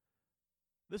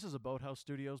This is a Boathouse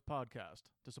Studios podcast.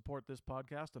 To support this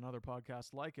podcast and other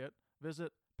podcasts like it,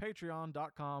 visit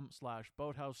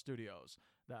patreon.com/Boathouse Studios.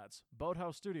 That's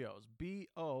Boathouse Studios,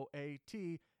 BOATHAUS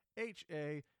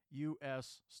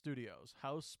Studios.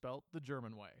 House spelt the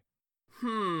German way.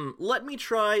 Let me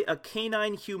try a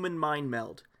canine human mind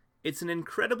meld. It's an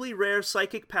incredibly rare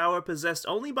psychic power possessed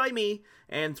only by me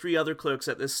and 3 other clerks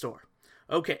at this store.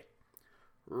 Okay.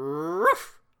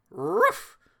 Ruff!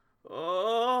 Ruff!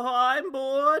 Oh, I'm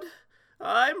bored.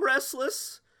 I'm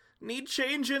restless. Need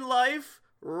change in life.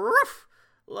 Ruff!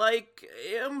 Like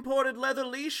imported leather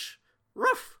leash.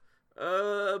 Ruff!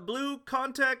 Blue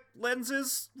contact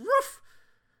lenses. Ruff!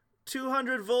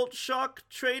 200-volt shock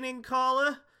training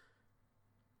collar.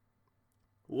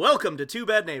 Welcome to Two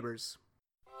Bad Neighbors.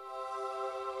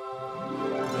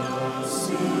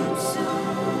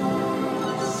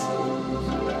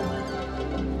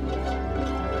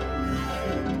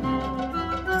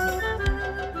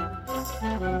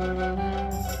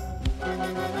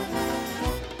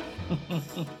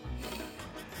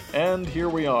 And here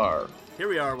we are. Here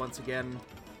we are once again.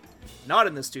 Not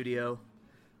in the studio.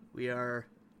 We are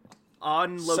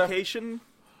on location.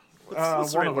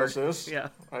 What's the one right of word? us is, Yeah,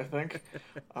 I think.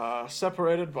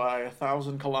 Separated by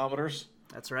 1,000 kilometers,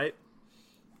 that's right.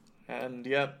 and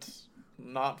yet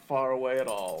not far away at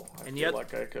all. I And feel yet-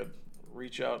 like I could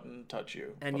reach out and touch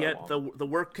you. And but I yet won't. the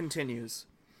work continues.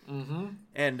 Mm-hmm.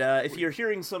 And if you're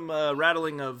hearing some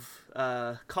rattling of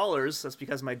collars, that's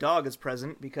because my dog is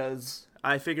present, because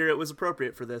I figure it was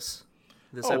appropriate for this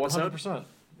episode. 100%.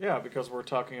 Yeah, because we're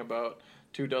talking about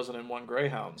 2,001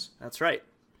 Greyhounds. That's right.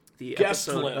 The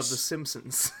Guestless. episode of The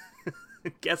Simpsons.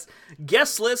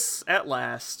 Guestless at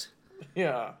last.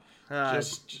 Yeah.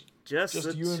 Just just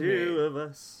the you and two me. of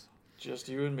us. Just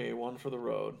you and me, one for the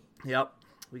road. Yep.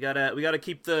 We gotta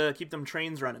keep them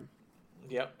trains running.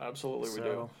 Yep, absolutely we do.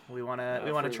 So we wanna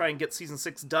for- try and get season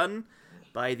 6 done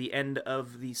by the end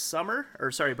of the summer, by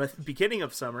the beginning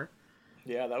of summer.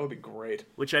 Yeah, that would be great.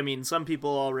 Which, I mean, some people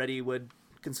already would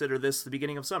consider this the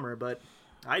beginning of summer, but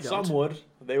I don't. Some would.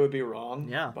 They would be wrong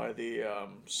Yeah. by the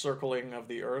circling of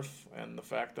the Earth and the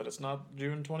fact that it's not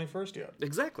June 21st yet.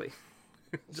 Exactly.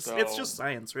 It's So- just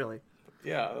science, really.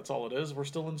 Yeah, that's all it is. We're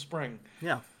still in spring.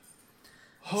 Yeah.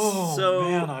 Oh, So-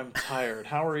 man, I'm tired.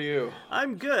 How are you?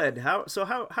 I'm good. How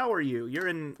are you?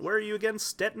 Where are you again?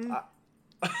 Stettin?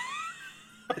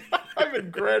 I'm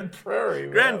in Grand Prairie,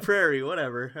 man. Grand Prairie,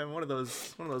 whatever. I'm one of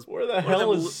those. Where the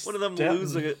hell is one of them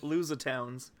Stettin? loser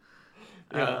towns?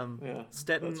 Yeah, yeah.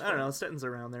 Stettin. That's I don't know. fine. Stettin's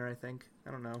around there, I think.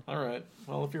 I don't know. All right.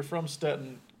 Well, if you're from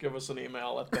Stettin, give us an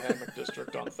email at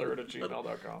thehammockdistrict on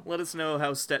 3rd@gmail.com. Let us know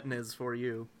how Stettin is for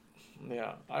you.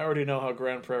 Yeah, I already know how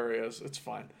Grand Prairie is. It's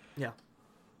fine. Yeah.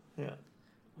 Yeah.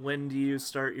 When do you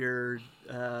start your,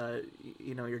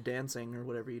 your dancing or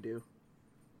whatever you do?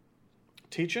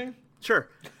 Teaching? Sure.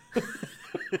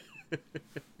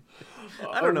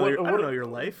 I don't know. I don't know your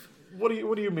life. What do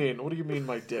you mean? What do you mean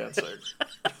by dancing?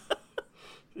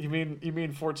 you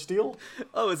mean Fort Steele?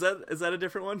 Oh, is that a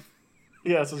different one?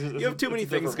 Yes. You have too many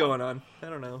things going on. I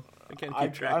don't know. I can't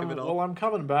keep track of it all. Well, I'm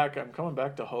coming back. I'm coming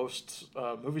back to host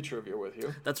movie trivia with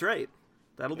you. That's right.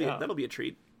 That'll be Yeah. a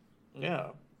treat. Yeah.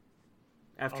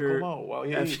 After Come on, while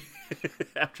you after, eat.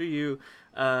 after you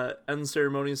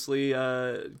unceremoniously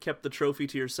kept the trophy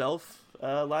to yourself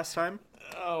last time.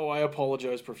 Oh, I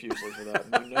apologize profusely for that.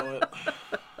 And you know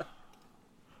it.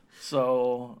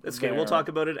 So That's okay. We'll talk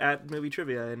about it at movie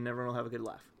trivia, and everyone will have a good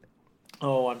laugh.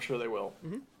 Oh, I'm sure they will.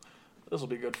 Mm-hmm. This will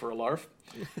be good for a larf.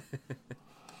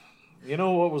 You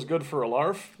know what was good for a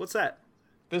larf? What's that?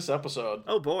 This episode.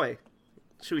 Oh boy,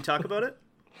 should we talk about it?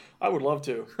 I would love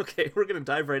to. Okay, we're gonna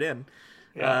dive right in.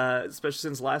 Yeah. Especially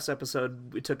since last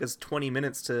episode it took us 20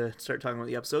 minutes to start talking about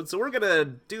the episode, so we're gonna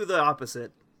do the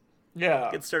opposite. Yeah.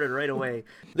 Get started right away.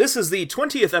 This is the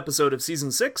 20th episode of Season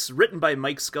 6, written by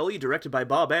Mike Scully, directed by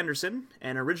Bob Anderson,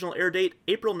 and original air date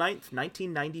April 9th,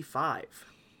 1995.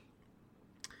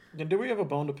 And do we have a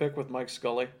bone to pick with Mike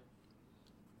Scully?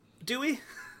 Do we?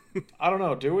 I don't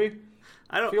know. Do we?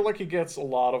 I I don't... feel like he gets a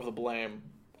lot of the blame,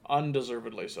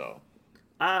 undeservedly so.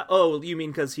 Oh, you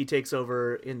mean because he takes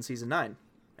over in Season 9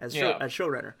 as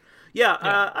showrunner. Yeah,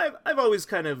 Yeah. I've always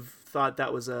kind of thought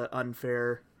that was a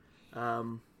unfair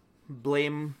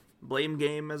blame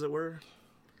game, as it were.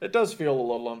 It does feel a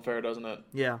little unfair, doesn't it?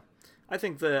 Yeah, I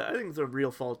think the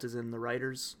real fault is in the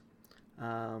writers,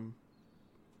 and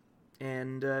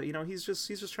he's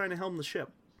just trying to helm the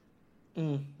ship.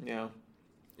 Yeah.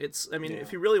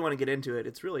 If you really want to get into it,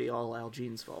 it's really all Al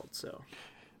Jean's fault. So,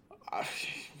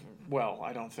 Well,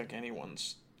 I don't think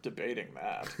anyone's debating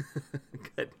that.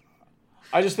 good.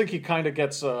 I just think he kind of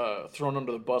gets thrown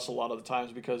under the bus a lot of the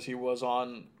times because he was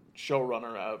on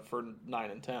showrunner for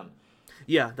 9 and 10.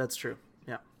 Yeah, that's true.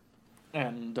 Yeah.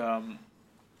 And,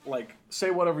 like,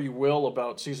 say whatever you will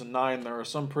about Season 9, there are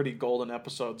some pretty golden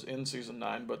episodes in Season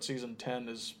 9, but Season 10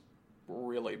 is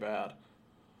really bad.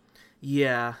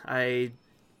 Yeah, I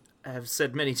have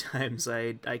said many times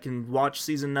I can watch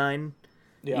Season 9,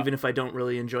 even if I don't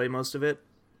really enjoy most of it,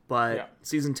 but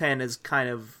Season 10 is kind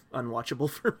of unwatchable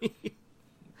for me.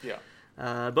 Yeah.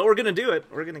 But we're going to do it.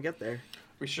 We're going to get there.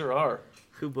 We sure are.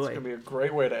 Oh boy. It's going to be a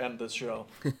great way to end this show.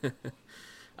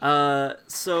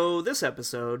 So this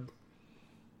episode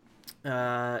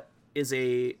is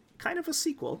a kind of a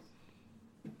sequel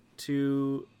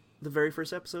to the very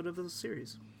first episode of the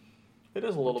series. It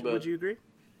is a little bit. Would you agree?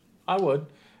 I would.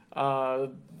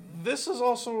 This is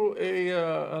also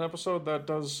an episode that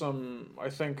does some, I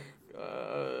think,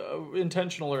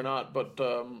 intentional or not, but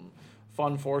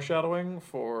fun foreshadowing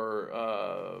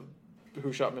for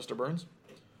Who Shot Mr. Burns.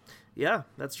 Yeah,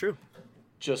 that's true.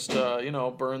 Just,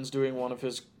 Burns doing one of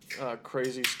his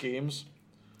crazy schemes.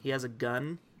 He has a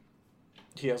gun.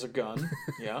 He has a gun,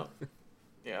 yeah.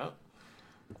 Yeah.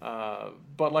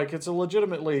 But, like, it's a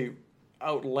legitimately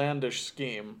outlandish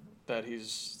scheme that he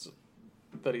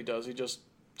does. He just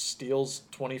steals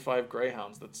 25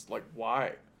 Greyhounds. That's, like,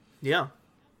 why? Yeah.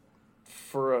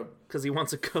 Because he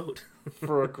wants a coat.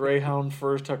 For a Greyhound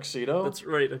fur tuxedo? That's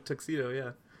right, a tuxedo,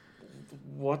 yeah.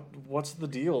 What's the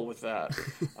deal with that?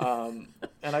 And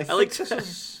I think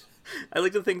I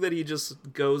like to think that he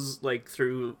just goes like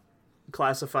through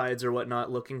classifieds or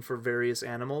whatnot looking for various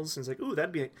animals. And it's like, ooh,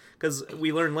 that'd be... Because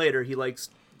we learn later he likes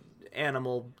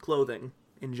animal clothing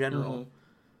in general.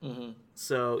 Mm-hmm. Mm-hmm.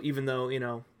 So even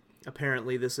though,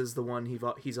 apparently this is the one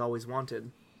he's always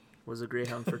wanted, was a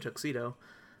Greyhound for tuxedo.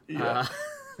 Yeah.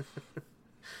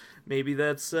 Maybe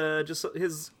that's just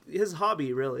his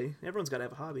hobby, really. Everyone's got to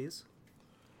have hobbies.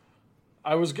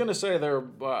 I was going to say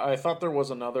I thought there was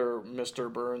another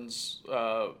Mr. Burns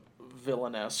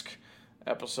villain-esque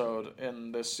episode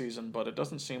in this season, but it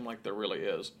doesn't seem like there really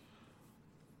is.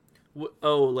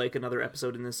 Like another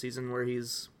episode in this season where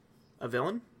he's a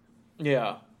villain?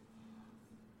 Yeah.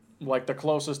 Like the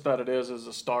closest that it is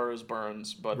A Star Is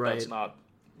Burns, but right.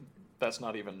 that's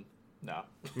not even... No.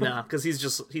 No, because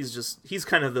he's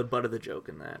kind of the butt of the joke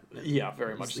in that. Yeah,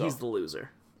 very much so. He's the loser.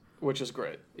 Which is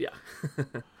great. Yeah.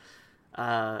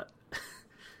 I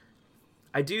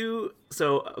do...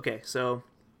 So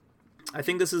I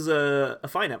think this is a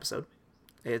fine episode.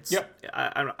 It's... Yep.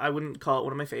 I wouldn't call it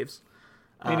one of my faves.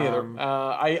 Me neither.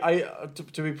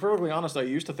 To be perfectly honest, I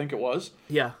used to think it was.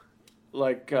 Yeah.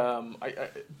 Like,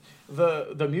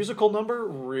 the musical number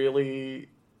really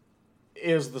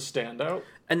is the standout.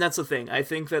 And that's the thing. I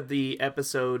think that the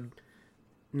episode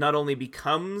not only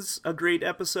becomes a great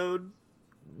episode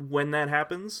when that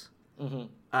happens, mm-hmm.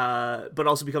 But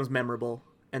also becomes memorable.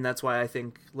 And that's why I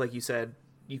think, like you said,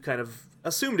 you kind of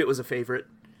assumed it was a favorite.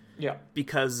 Yeah.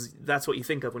 Because that's what you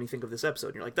think of when you think of this episode.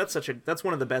 And you're like, that's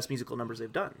one of the best musical numbers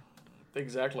they've done.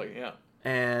 Exactly, yeah.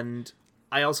 And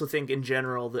I also think, in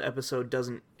general, the episode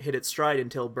doesn't hit its stride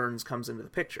until Burns comes into the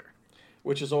picture.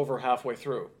 Which is over halfway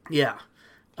through. Yeah.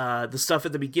 The stuff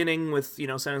at the beginning with,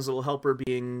 Santa's little helper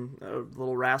being a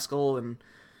little rascal and,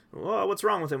 what's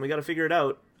wrong with him? We got to figure it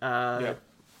out. Yeah.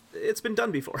 It's been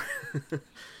done before.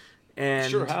 And it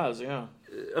sure has, yeah.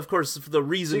 Of course, the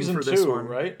reason Season for this 2, one,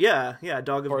 right? Yeah,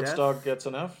 Dog of Bart's Death. Dog gets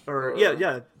an F? Or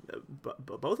yeah.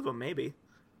 Both of them, maybe.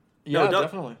 Yeah, no,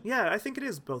 definitely. Yeah, I think it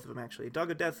is both of them, actually. Dog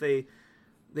of Death, they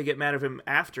get mad at him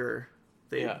after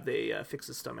they fix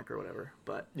his stomach or whatever.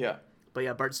 But yeah,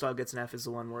 Bart's Dog gets an F is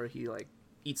the one where he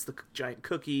eats the giant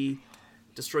cookie,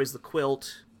 destroys the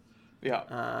quilt,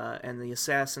 and the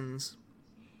assassins.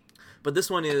 But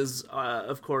this one is,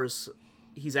 of course,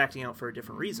 he's acting out for a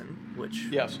different reason, which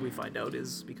we find out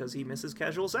is because he misses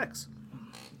casual sex.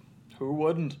 Who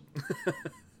wouldn't?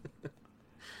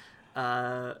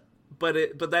 But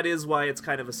that is why it's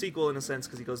kind of a sequel in a sense,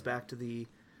 because he goes back to the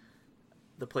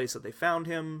place that they found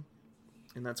him,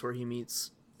 and that's where he meets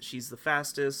She's the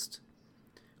Fastest,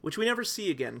 which we never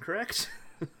see again, correct?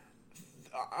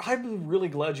 I'm really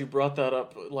glad you brought that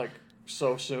up,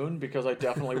 so soon, because I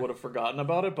definitely would have forgotten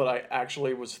about it, but I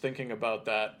actually was thinking about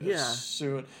that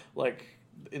soon.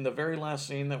 In the very last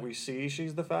scene that we see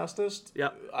She's the Fastest,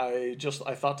 I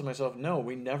thought to myself, no,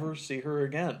 we never see her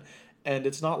again. And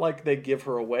it's not like they give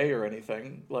her away or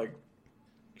anything.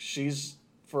 She's,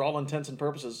 for all intents and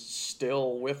purposes,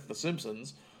 still with the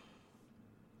Simpsons.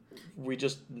 We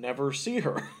just never see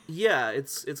her. Yeah,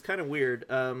 it's kind of weird.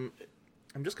 I'm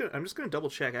just gonna double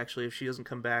check actually if she doesn't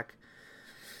come back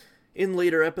in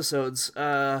later episodes.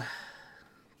 Because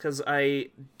because I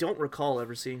don't recall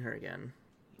ever seeing her again.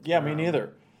 Yeah, me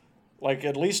neither. Like,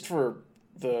 at least for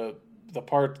the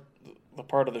part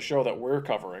of the show that we're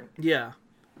covering. Yeah.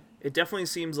 It definitely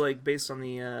seems like, based on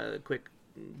the quick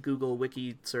Google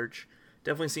wiki search,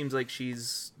 definitely seems like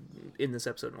she's in this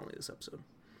episode and only this episode.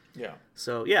 Yeah.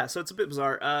 So it's a bit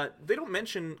bizarre. They don't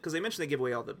mention, because they mention they give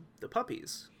away all the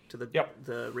puppies to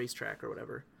the racetrack or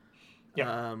whatever.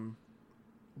 Yeah.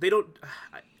 They don't.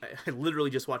 I literally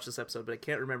just watched this episode, but I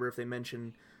can't remember if they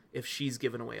mention if she's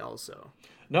given away also.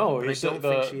 No, I don't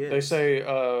think she is. They say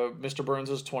Mr. Burns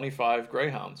has 25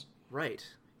 greyhounds. Right.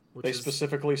 They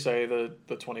specifically say the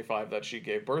 25 that she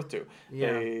gave birth to.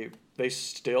 Yeah. They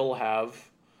still have,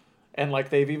 and like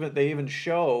they even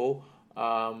show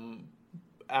after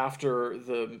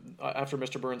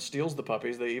Mr. Burns steals the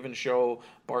puppies, they even show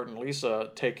Bart and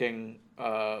Lisa taking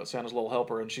Santa's Little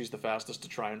Helper, and she's the fastest to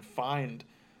try and find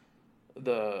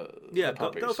the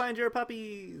puppies. Go find your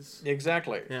puppies.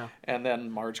 Exactly. Yeah. And then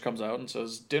Marge comes out and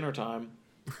says, "Dinner time."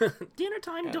 Dinner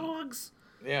time, dogs.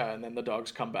 Yeah, and then the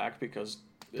dogs come back because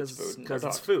it's food. Because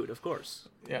it's food, of course.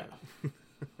 Yeah.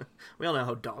 We all know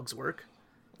how dogs work.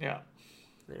 Yeah.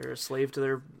 They're a slave to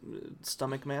their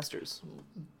stomach masters.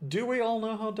 Do we all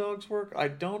know how dogs work? I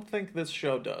don't think this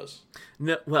show does.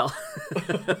 No, well,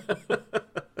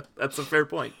 that's a fair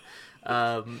point.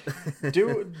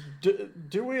 Do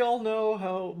we all know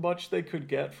how much they could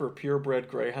get for purebred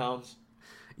greyhounds?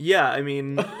 Yeah, I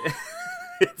mean,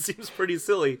 it seems pretty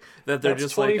silly that they're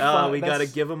just like, we got to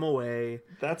give them away.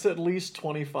 That's at least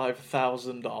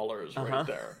 $25,000 right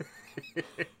there.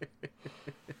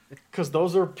 Because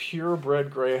those are purebred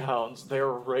greyhounds.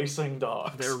 They're racing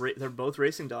dogs. They're both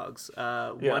racing dogs.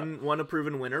 One a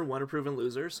proven winner, one a proven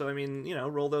loser. So I mean,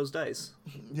 roll those dice.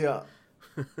 Yeah.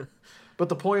 But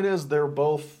the point is, they're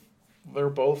both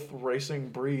racing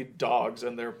breed dogs,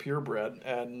 and they're purebred,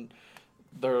 and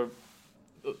they're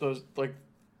those like.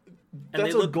 And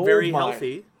that's they look very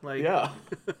healthy. Like, yeah.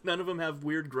 None of them have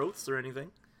weird growths or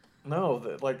anything.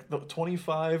 No, like the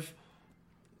 25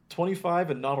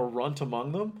 and not a runt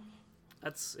among them.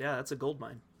 That's a gold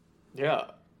mine.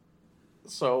 Yeah.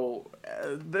 So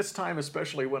this time,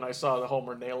 especially when I saw the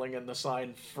Homer nailing in the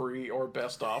sign "free" or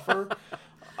 "best offer,"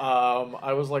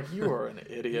 I was like, "You are an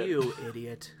idiot! You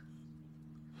idiot!"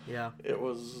 Yeah. It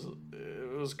was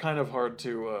kind of hard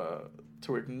to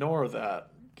ignore that,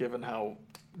 given how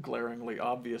glaringly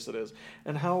obvious it is,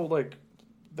 and how like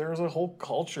there's a whole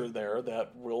culture there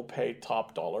that will pay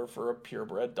top dollar for a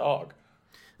purebred dog.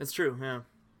 It's true. Yeah.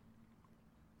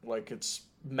 Like, it's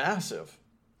massive.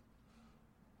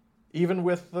 Even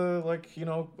with the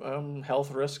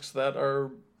health risks that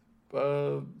are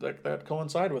that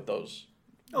coincide with those.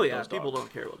 Oh yeah, people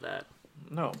don't care about that.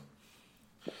 No.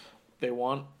 They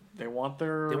want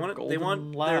their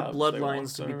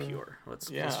bloodlines to be pure. Let's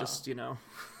just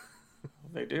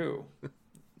They do.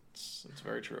 It's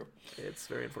very true. It's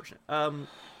very unfortunate.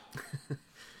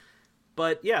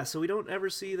 But yeah, so we don't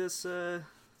ever see this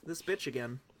bitch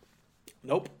again.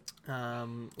 Nope.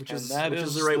 Which is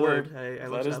the right word.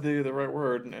 That is the right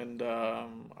word, and I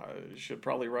should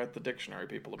probably write the dictionary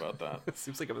people about that. It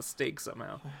seems like a mistake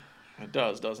somehow. It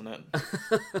does, doesn't it?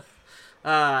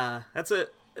 This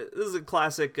is a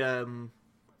classic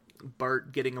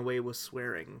Bart getting away with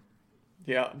swearing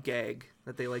gag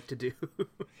that they like to do.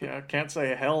 Yeah, I can't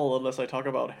say hell unless I talk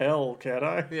about hell, can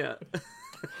I? Yeah.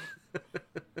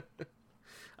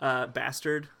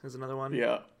 Bastard is another one.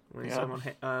 Yeah. When he's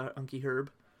talking about Unky Herb.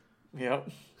 Yep.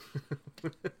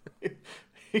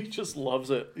 He just loves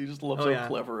it. He just loves how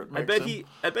clever it makes him.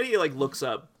 I bet he like looks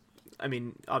up. I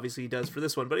mean, obviously he does for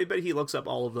this one, but I bet he looks up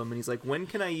all of them and he's like, when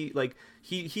can I like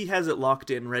he has it locked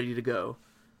in, ready to go.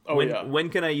 When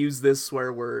can I use this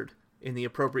swear word in the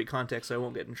appropriate context so I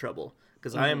won't get in trouble?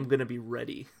 Because I am gonna be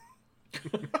ready.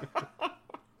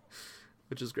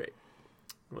 Which is great.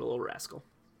 What a little rascal.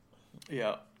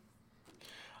 Yeah.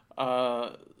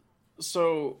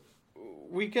 So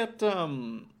we get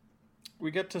to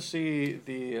see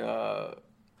these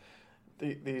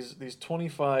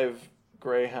 25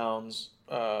 greyhounds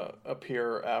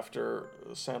appear after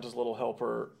Santa's Little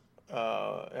Helper,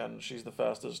 and she's the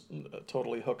fastest,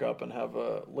 totally hook up and have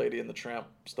a Lady and the Tramp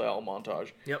style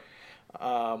montage. Yep.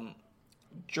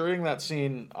 During that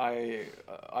scene, I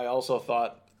also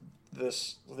thought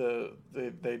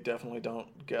they definitely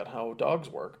don't get how dogs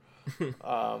work.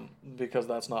 Because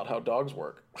that's not how dogs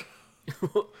work.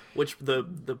 Which the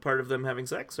part of them having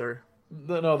sex, or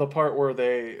the part where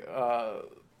they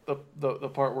the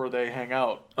part where they hang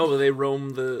out. Oh, they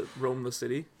roam the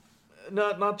city.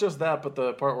 Not just that, but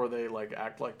the part where they like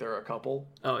act like they're a couple.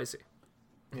 Oh, I see.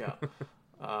 Yeah,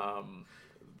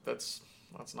 that's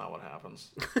That's not what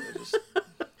happens. They just...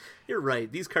 You're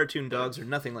right. These cartoon dogs are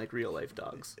nothing like real-life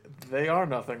dogs. They are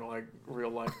nothing like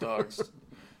real-life dogs.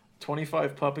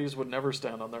 25 puppies would never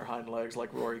stand on their hind legs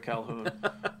like Rory Calhoun.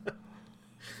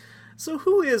 So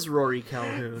who is Rory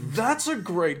Calhoun? That's a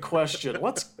great question.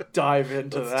 Let's dive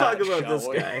into that. Let's talk about this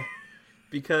guy.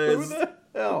 Because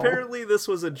apparently this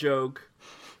was a joke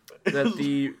that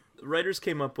the writers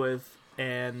came up with,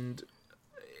 and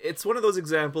it's one of those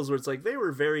examples where it's like they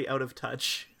were very out of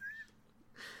touch.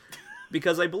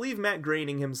 Because I believe Matt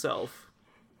Groening himself,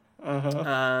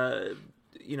 poo-pooed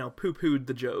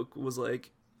the joke, was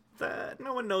like,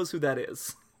 no one knows who that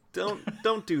is.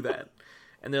 Don't do that.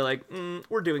 And they're like,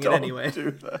 we're doing it anyway.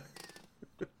 Don't do that.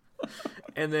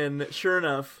 And then, sure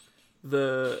enough,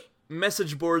 the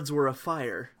message boards were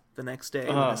afire the next day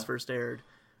when this first aired.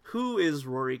 Who is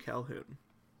Rory Calhoun?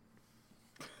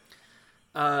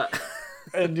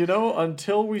 And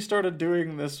until we started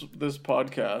doing this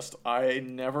podcast, I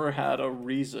never had a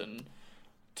reason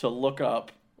to look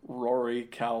up Rory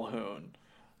Calhoun.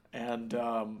 And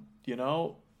all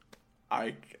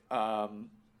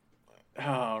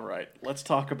right, let's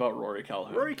talk about Rory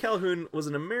Calhoun. Rory Calhoun was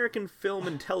an American film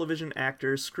and television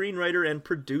actor, screenwriter, and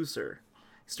producer.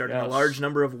 He starred in a large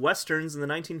number of westerns in the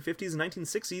 1950s and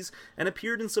 1960s and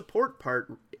appeared in support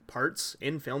parts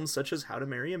in films such as How to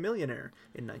Marry a Millionaire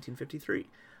in 1953.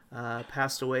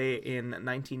 Passed away in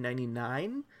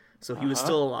 1999, so he was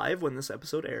still alive when this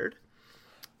episode aired.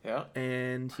 Yeah.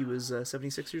 And he was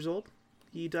 76 years old.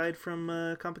 He died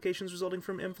from complications resulting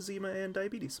from emphysema and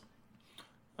diabetes.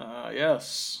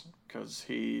 Yes, because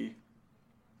he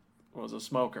was a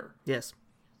smoker. Yes.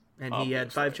 And he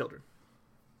had 5 children.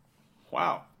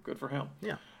 Wow, good for him.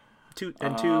 Yeah. Two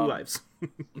wives.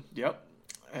 Yep.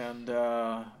 And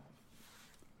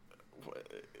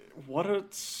what a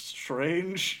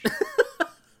strange...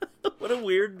 What a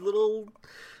weird little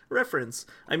reference.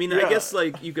 I mean, I guess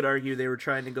you could argue they were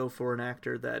trying to go for an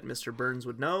actor that Mr. Burns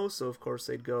would know, so of course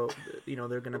they'd go,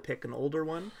 they're going to pick an older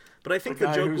one. But I think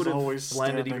the joke would have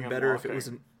landed even better if it was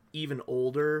an even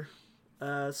older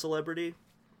celebrity.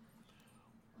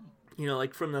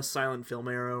 Like from the silent film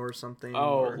era or something.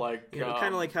 Oh,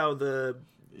 kind of like how the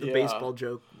baseball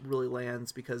joke really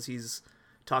lands because he's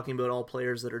talking about all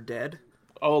players that are dead.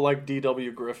 Oh, like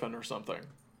D.W. Griffin or something.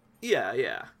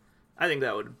 Yeah. I think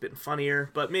that would have been funnier,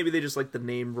 but maybe they just like the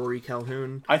name Rory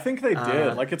Calhoun. I think they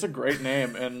did. It's a great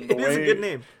name, and it is a good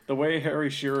name. The way Harry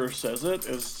Shearer says it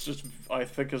is just, I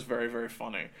think, is very, very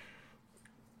funny.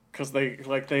 Because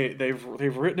they've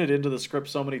written it into the script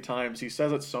so many times. He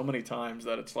says it so many times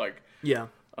that it's like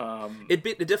it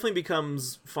definitely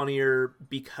becomes funnier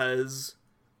because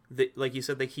like you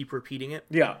said, they keep repeating it.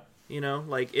 Yeah,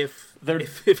 if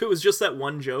it was just that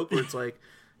one joke where it's like.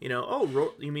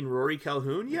 You mean Rory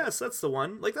Calhoun? Yes, that's the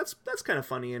one. That's kind of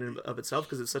funny in and of itself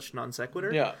because it's such non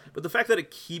sequitur. Yeah. But the fact that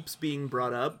it keeps being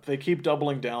brought up, they keep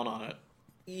doubling down on it.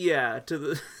 Yeah, to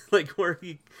the where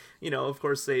he, of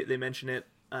course they mention it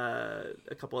a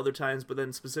couple other times, but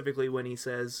then specifically when he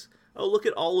says, "Oh, look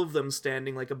at all of them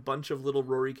standing like a bunch of little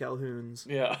Rory Calhouns."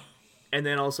 Yeah. And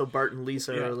then also Bart and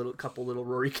Lisa are a couple little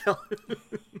Rory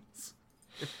Calhouns.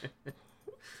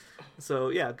 So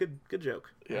yeah, good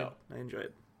joke. Yeah, I enjoy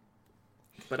it.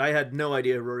 But I had no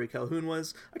idea who Rory Calhoun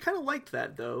was. I kind of liked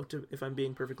that, though, if I'm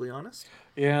being perfectly honest.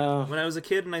 Yeah. When I was a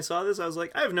kid and I saw this, I was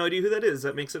like, I have no idea who that is.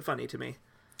 That makes it funny to me.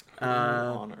 Who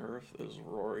on earth is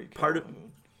Rory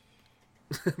Calhoun?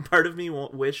 Part of me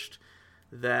wished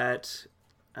that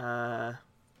it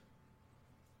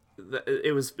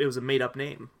was a made-up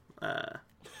name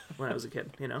when I was a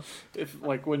kid, If,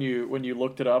 when you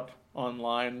looked it up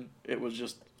online, it was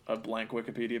just a blank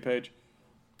Wikipedia page?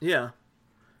 Yeah.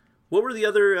 What were the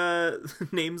other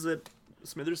names that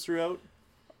Smithers threw out?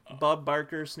 Bob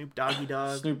Barker, Snoop Doggy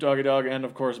Dogg. Snoop Doggy Dogg, and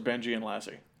of course Benji and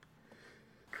Lassie.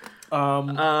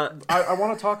 I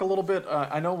want to talk a little bit.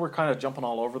 I know we're kind of jumping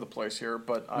all over the place here,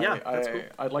 but cool.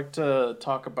 I'd like to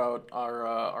talk about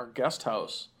our guest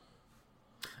house.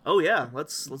 Oh yeah,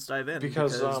 let's dive in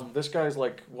because this guy's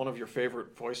like one of your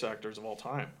favorite voice actors of all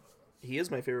time. He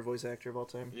is my favorite voice actor of all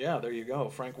time. Yeah, there you go.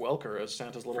 Frank Welker as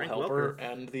Santa's little helper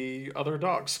and the other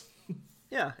dogs.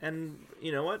 Yeah, and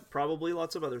you know what? Probably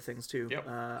lots of other things too. Yep.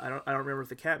 I don't remember if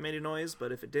the cat made a noise,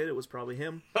 but if it did, it was probably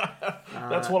him.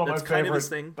 That's one of my favorite. Kind of his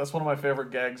thing. That's one of my favorite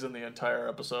gags in the entire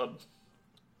episode.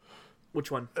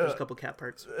 Which one? There's a couple cat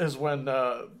parts. Is when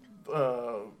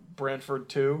Brantford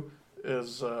 2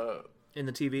 is in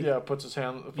the TV. Yeah, puts his paws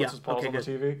on the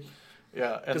TV.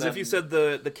 Yeah, because if you said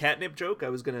the catnip joke, I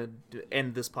was gonna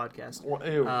end this podcast.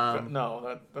 Ew,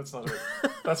 no,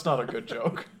 that's not a good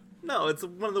joke. No, it's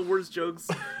one of the worst jokes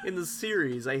in the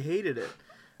series. I hated it.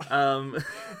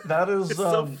 That is it's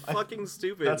so fucking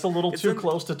stupid. That's a little too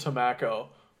close to Tamako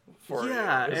for you,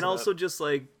 and also just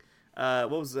like what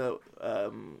was the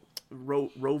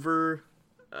Rover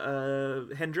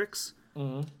Hendrix?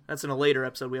 Mm-hmm. That's in a later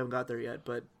episode. We haven't got there yet,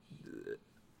 but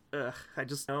I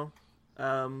just know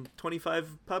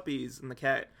 25 puppies, and the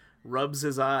cat rubs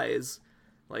his eyes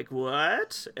like,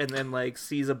 what? And then like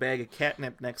sees a bag of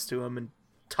catnip next to him and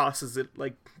tosses it,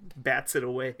 like bats it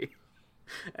away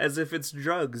as if it's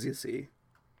drugs. You see,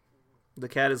 the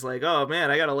cat is like, oh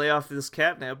man, I gotta lay off this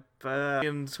catnip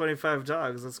and 25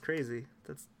 dogs. That's crazy.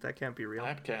 That can't be real.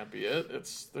 That can't be it.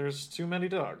 There's too many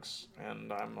dogs,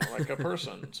 and I'm like a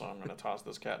person, so I'm gonna toss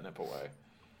this catnip away.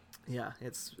 Yeah,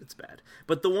 it's bad.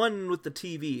 But the one with the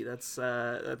TV, that's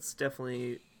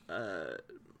definitely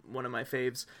one of my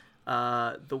faves.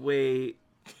 The way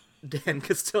Dan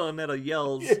Castellaneta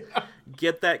yells,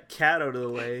 "Get that cat out of the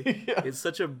way!" Yeah. It's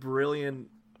such a brilliant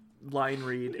line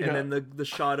read, and then the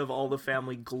shot of all the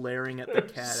family glaring at the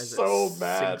cat as so it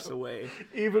mad. sinks away.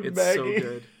 Even It's Maggie. so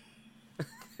good.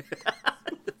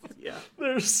 Yeah,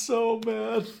 They're so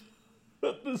mad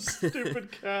at this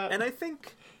stupid cat. and I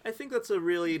think that's a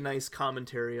really nice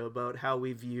commentary about how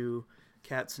we view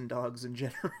cats and dogs in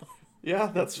general. Yeah,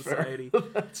 that's society. fair.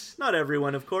 That's... Not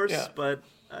everyone, of course, Yeah. but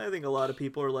I think a lot of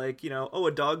people are like, oh,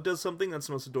 a dog does something, that's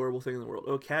the most adorable thing in the world.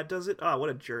 Oh, a cat does it? Ah, what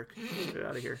a jerk. Get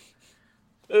out of here.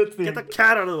 Get Get the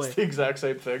cat out of the way. It's the exact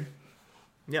same thing.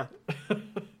 Yeah.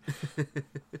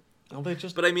 Well, they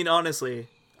just... But I mean, honestly,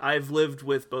 I've lived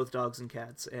with both dogs and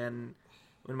cats, and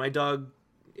when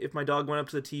if my dog went up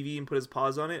to the TV and put his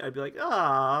paws on it, I'd be like,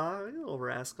 ah, you little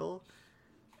rascal.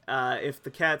 If the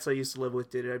cats I used to live with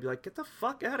did it, I'd be like, get the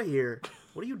fuck out of here.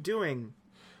 What are you doing?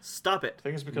 Stop it. I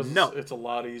think it's because No. it's a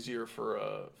lot easier for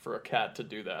a cat to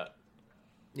do that.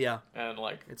 Yeah, And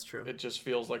like, it's true. it just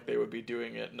feels like they would be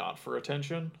doing it not for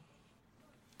attention.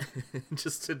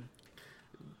 Just to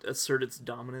assert its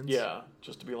dominance. Yeah,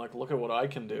 just to be like, look at what I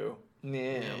can do.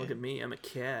 Yeah, look at me. I'm a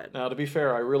cat. Now, to be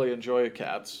fair, I really enjoy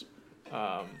cats.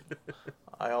 I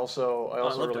also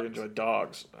love really dogs. enjoy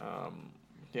dogs.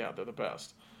 Yeah, they're the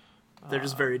best. They're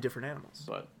just very different animals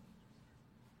But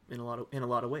in a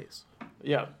lot of ways.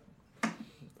 yeah,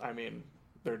 I mean,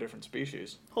 they're different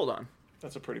species. Hold on.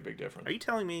 That's a pretty big difference. Are you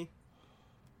telling me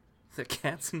that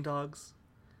cats and dogs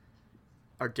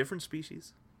are different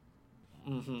species?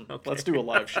 Mm-hmm. Okay. Let's do a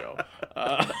live show.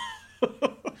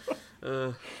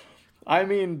 I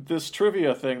mean, this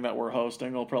trivia thing that we're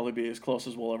hosting will probably be as close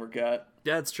as we'll ever get.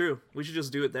 Yeah, it's true. We should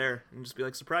just do it there and just be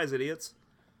like, surprise, idiots.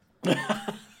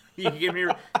 You came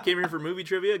here for movie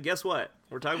trivia? Guess what?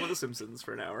 We're talking about The Simpsons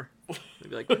for an hour. They'd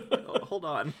be like, oh, hold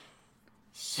on.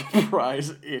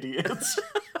 Surprise, idiots.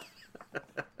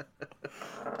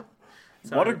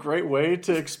 What a great way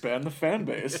to expand the fan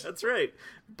base. That's right.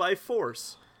 By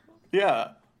force.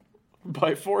 Yeah.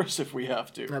 By force if we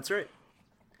have to. That's right.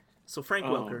 So Frank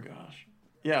Oh, Welker. gosh.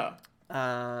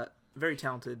 Yeah. Very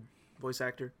talented voice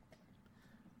actor.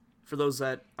 For those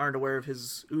that aren't aware of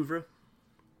his oeuvre,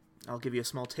 I'll give you a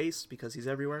small taste because he's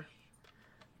everywhere.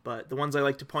 But the ones I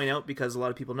like to point out, because a lot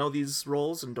of people know these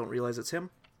roles and don't realize it's him.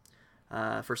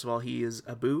 First of all, he is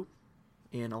Abu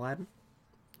in Aladdin,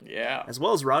 Yeah. as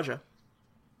well as Raja,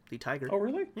 the tiger. Oh,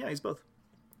 really? Yeah, he's both.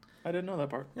 I didn't know that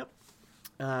part.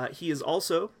 Yep. He is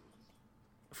also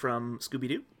from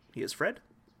Scooby-Doo. He is Fred.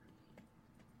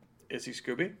 Is he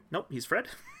Scooby? Nope, he's Fred.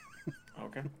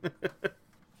 Okay.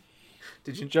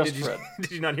 Did you Just did you, Fred.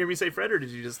 Did you not hear me say Fred, or did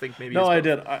you just think maybe? No, he's I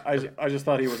both? did. I just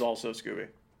thought he was also Scooby.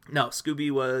 No, Scooby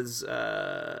was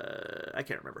I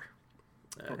can't remember.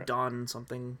 Okay. Don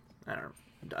something. I don't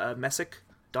know. Messick.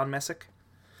 Don Messick.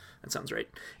 That sounds right.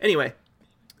 Anyway,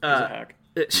 He's a hack.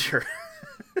 sure.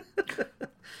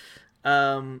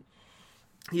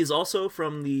 He is also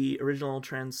from the original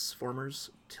Transformers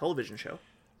television show.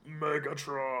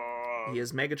 Megatron. He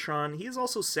is Megatron. He is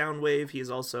also Soundwave. He is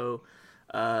also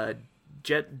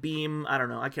Jet Beam. I don't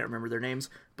know. I can't remember their names,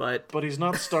 but But he's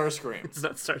not Starscream. it's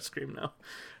not Starscream, no.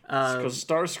 Because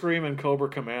Starscream and Cobra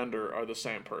Commander are the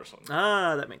same person.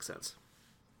 That makes sense.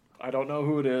 I don't know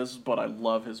who it is, but I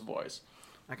love his voice.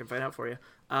 I can find out for you.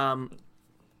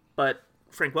 But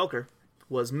Frank Welker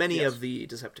was many Yes. of the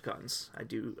Decepticons. I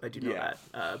do know Yeah.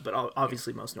 that. But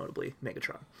obviously, most notably,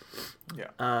 Megatron.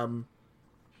 Yeah.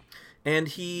 And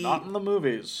he Not in the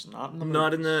movies. Not in the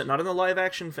movies. not in the live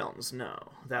action films. No,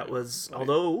 that was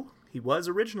although he was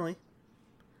originally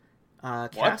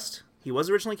cast. He was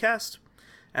originally cast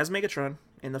as Megatron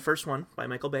in the first one by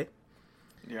Michael Bay.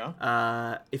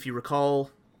 Yeah. If you recall,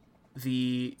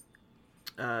 the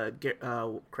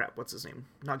crap, what's his name?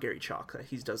 Not Gary Chalk.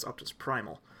 He does Optimus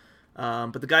Primal.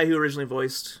 But the guy who originally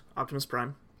voiced Optimus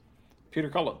Prime, Peter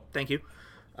Cullen. Thank you.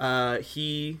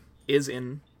 He is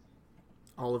in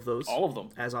all of those. All of them.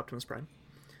 As Optimus Prime.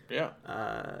 Yeah.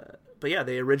 But yeah,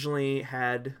 they originally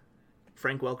had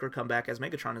Frank Welker come back as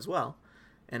Megatron as well.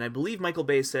 And I believe Michael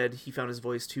Bay said he found his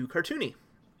voice too cartoony.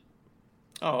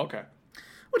 Oh, okay.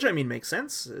 Which, I mean, makes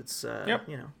sense. It's, yep.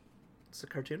 It's a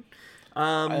cartoon.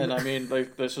 And I mean,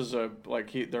 like, this is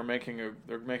they're making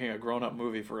a grown-up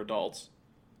movie for adults.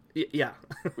 Yeah.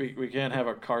 we can't have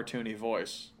a cartoony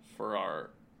voice for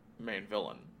our main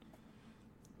villain,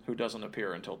 who doesn't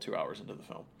appear until 2 hours into the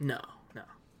film. No.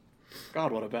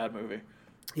 God, what a bad movie.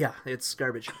 Yeah, it's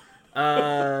garbage.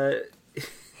 I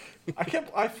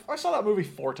saw that movie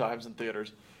 4 times in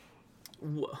theaters.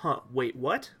 Wait,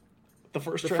 what? The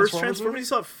first Transformers movie? You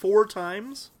saw it 4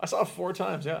 times? I saw it 4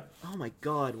 times, yeah. Oh my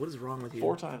god, what is wrong with you?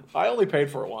 4 times. I only paid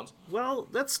for it once. Well,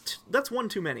 that's one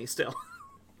too many still.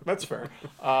 That's fair.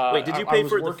 Wait, did you pay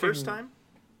for it the first time?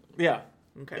 Yeah.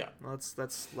 Okay. Yeah. Well,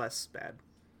 that's less bad.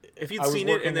 If you'd seen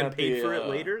it and then paid for it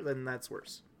later, then that's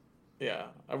worse. Yeah.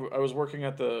 I was working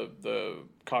at the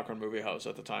Cochrane Movie House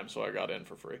at the time, so I got in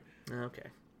for free. Okay.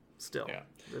 Still. Yeah.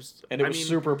 And it was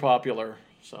super popular,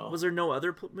 so... Was there no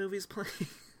other movies playing?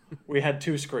 We had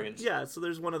 2 screens. Yeah, so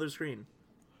there's one other screen.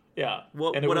 Yeah.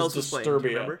 What else was playing? Do you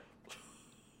remember?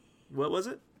 What was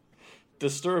it?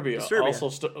 Disturbia. Also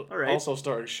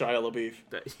starring Shia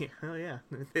LaBeouf. Oh yeah,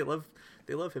 they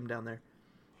love him down there.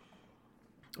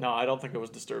 No, I don't think it was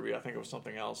Disturbia. I think it was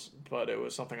something else, but it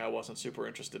was something I wasn't super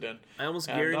interested in. I almost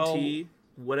guarantee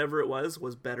whatever it was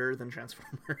better than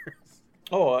Transformers.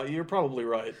 Oh, you're probably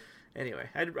right. Anyway,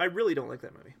 I really don't like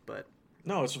that movie, but...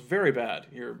 No, it's very bad.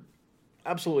 You're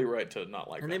absolutely right to not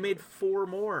like it. And they made 4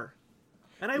 more.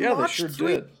 And they sure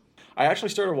did. I actually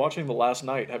started watching the last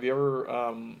night. Have you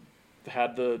ever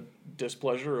had the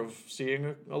displeasure of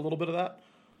seeing a little bit of that?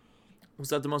 Was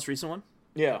that the most recent one?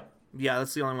 Yeah. Yeah,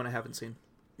 that's the only one I haven't seen.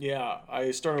 Yeah,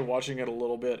 I started watching it a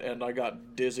little bit, and I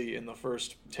got dizzy in the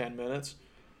first 10 minutes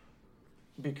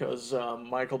because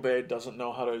Michael Bay doesn't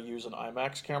know how to use an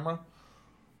IMAX camera.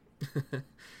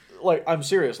 Like, I'm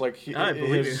serious. Like,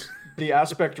 the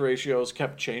aspect ratios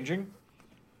kept changing,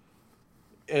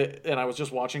 and I was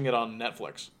just watching it on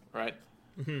Netflix, right?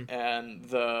 Mm-hmm. And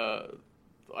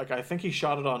I think he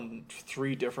shot it on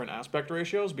 3 different aspect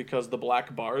ratios because the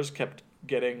black bars kept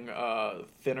getting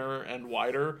thinner and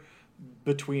wider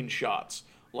between shots.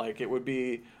 Like, it would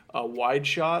be a wide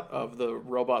shot of the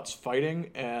robots fighting,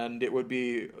 and it would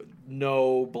be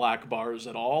no black bars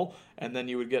at all, and then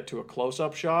you would get to a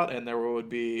close-up shot, and there would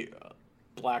be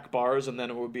black bars, and then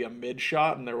it would be a mid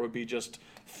shot, and there would be just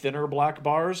thinner black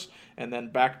bars, and then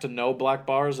back to no black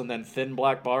bars, and then thin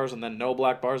black bars, and then no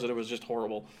black bars, and it was just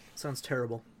horrible. Sounds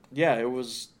terrible. Yeah, it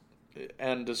was,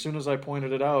 and as soon as I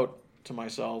pointed it out to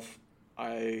myself,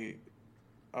 I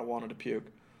wanted to puke.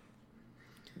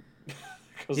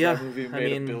 Because that movie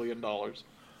made $1 billion.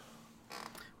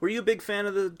 Were you a big fan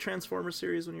of the Transformers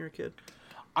series when you were a kid?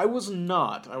 I was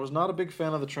not. I was not a big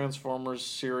fan of the Transformers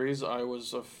series. I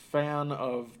was a fan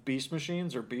of Beast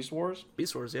Machines or Beast Wars.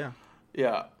 Beast Wars, yeah.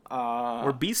 Yeah.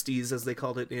 Or Beasties, as they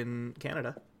called it in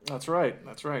Canada. That's right.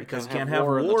 Because you can't have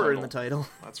war in the title.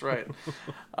 That's right.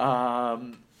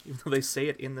 Even though they say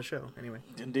it in the show, anyway.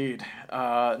 Indeed.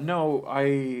 No,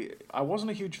 I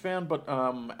wasn't a huge fan, but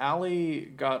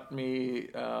Allie gave me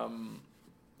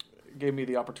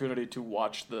the opportunity to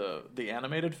watch the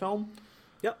animated film.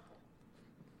 Yep.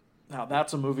 Now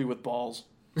that's a movie with balls.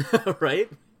 Right?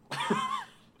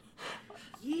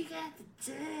 You got the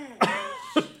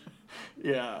touch.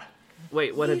 Yeah.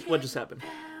 Wait, what just happened?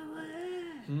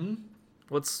 Hmm?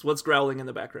 What's growling in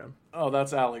the background? Oh,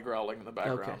 that's Allie growling in the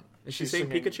background. Okay. Is she saying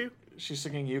Pikachu? She's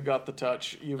singing "You Got the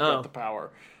Touch, You've Got the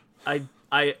Power." I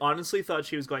honestly thought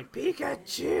she was going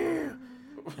Pikachu.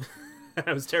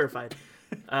 I was terrified.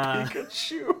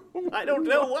 Pikachu. I don't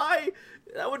know why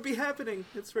that would be happening.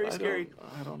 It's very scary.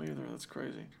 I don't either. That's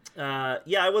crazy. Yeah,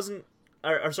 I wasn't.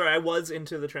 I was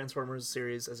into the Transformers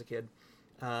series as a kid.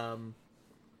 I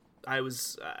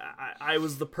was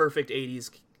the perfect 80s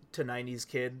to 90s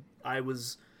kid. I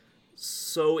was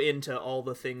so into all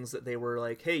the things that they were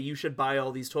like, hey, you should buy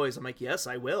all these toys. I'm like, yes,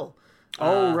 I will.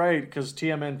 Oh, right, because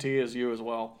TMNT is you as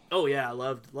well. Oh yeah, I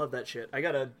loved that shit. I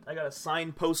got a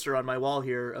signed poster on my wall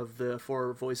here of the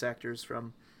 4 voice actors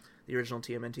from the original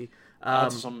TMNT.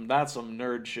 That's some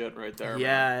nerd shit right there.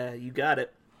 Yeah, man. You got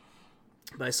it.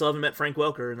 But I still haven't met Frank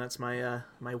Welker, and that's my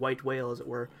my white whale, as it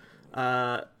were.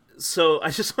 So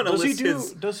I just want to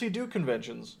list Does he do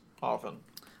conventions often?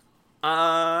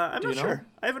 I'm not sure.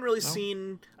 I haven't really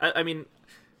seen... I mean,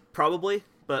 probably,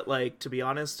 but, like, to be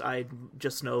honest, I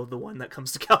just know the one that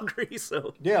comes to Calgary,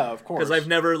 so... Yeah, of course. Because I've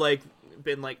never, like,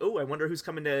 been like, oh, I wonder who's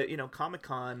coming to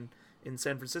Comic-Con in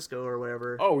San Francisco or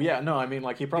whatever. Oh yeah, no, I mean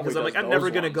like he probably because I'm does like I'm those never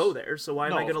gonna ones. go there, so why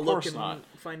am No, I gonna of look course and not.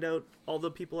 find out all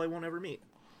the people I won't ever meet?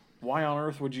 Why on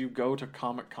earth would you go to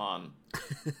Comic-Con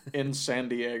in San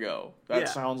Diego? That Yeah.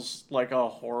 sounds like a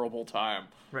horrible time.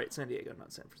 Right, San Diego,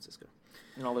 not San Francisco.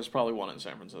 There's probably one in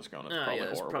San Francisco, and it's probably yeah,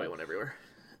 there's horrible. probably one everywhere.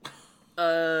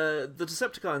 The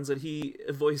Decepticons that he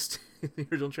voiced in the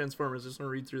original Transformers. I just want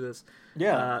to read through this.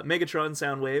 Yeah. Megatron,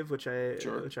 Soundwave, which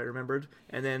I remembered,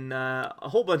 and then a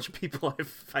whole bunch of people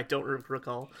I don't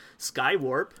recall.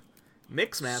 Skywarp,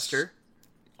 Mixmaster,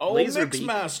 Oh, Laserbeak.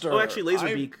 Mixmaster. Oh, actually,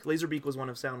 Laserbeak. Laserbeak was one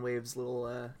of Soundwave's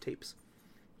little tapes.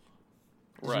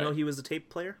 Did you know he was a tape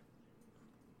player?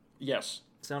 Yes.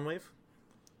 Soundwave.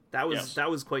 That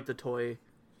was quite the toy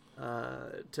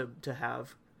to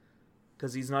have,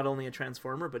 because he's not only a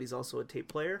transformer but he's also a tape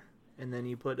player. And then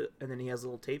he has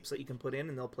little tapes that you can put in,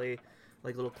 and they'll play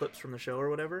like little clips from the show or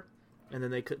whatever. And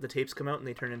then the tapes come out and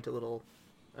they turn into little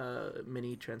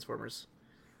mini transformers.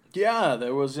 Yeah,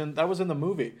 that was in the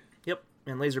movie. Yep,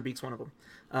 and Laserbeak's one of them.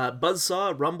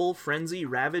 Buzzsaw, Rumble, Frenzy,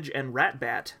 Ravage, and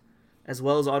Ratbat, as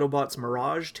well as Autobots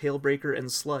Mirage, Tailbreaker,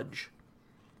 and Sludge.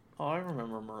 Oh, I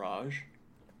remember Mirage.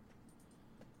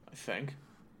 I think.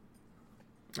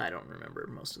 I don't remember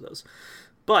most of those.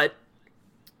 But,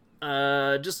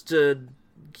 just to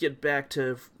get back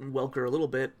to Welker a little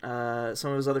bit,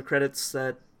 some of his other credits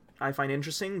that I find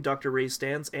interesting: Dr. Ray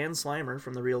Stantz and Slimer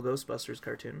from the Real Ghostbusters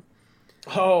cartoon.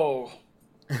 Oh.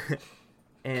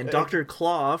 And Dr.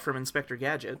 Claw from Inspector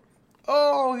Gadget.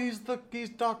 Oh, he's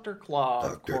Dr.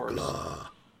 Claw, of course. Claw.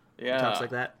 Yeah. Talks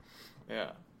like that.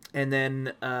 Yeah. And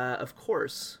then, of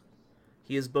course,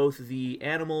 he is both the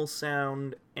animal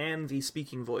sound and the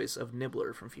speaking voice of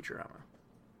Nibbler from Futurama.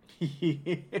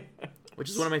 Which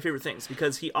is one of my favorite things,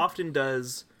 because he often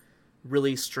does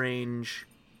really strange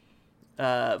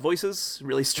voices,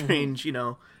 really strange,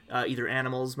 either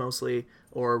animals mostly,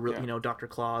 or Dr.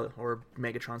 Claw or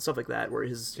Megatron, stuff like that, where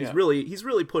he's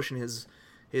really pushing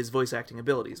his voice acting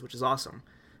abilities, which is awesome.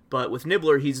 But with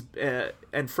Nibbler,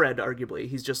 and Fred, arguably,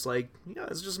 he's just like,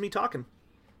 it's just me talking.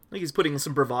 Like, he's putting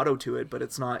some bravado to it, but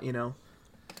it's not, And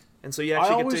so you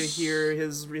actually get to hear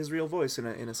his real voice in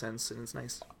a sense, and it's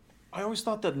nice. I always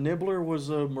thought that Nibbler was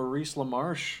a Maurice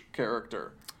LaMarche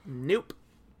character. Nope.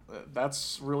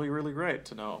 That's really, really great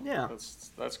to know. Yeah.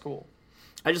 That's cool.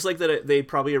 I just like that they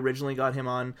probably originally got him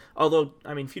on, although,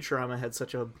 I mean, Futurama had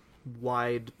such a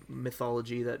wide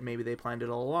mythology that maybe they planned it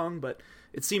all along, but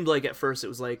it seemed like at first it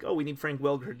was like, oh, we need Frank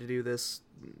Welker to do this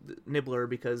Nibbler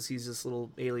because he's this little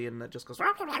alien that just goes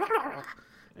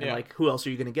and like, who else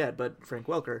are you going to get but Frank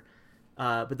Welker?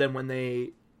 But then when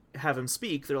they have him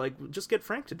speak, they're like, just get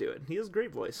Frank to do it. He has a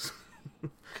great voice.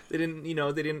 They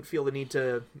didn't feel the need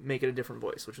to make it a different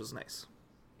voice, which was nice.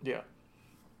 Yeah.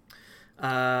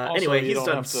 Anyway, he's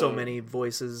done so many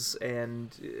voices,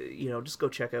 and just go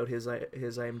check out his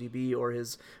IMDb or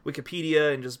his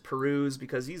Wikipedia and just peruse,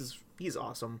 because he's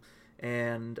awesome,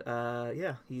 and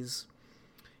he's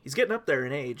getting up there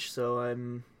in age. So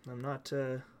I'm not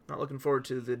looking forward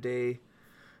to the day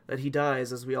that he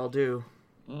dies, as we all do.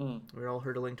 We're all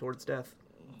hurtling towards death.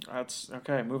 That's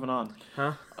okay. Moving on.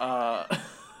 Huh?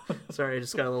 Sorry, I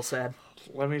just got a little sad.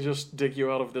 Let me just dig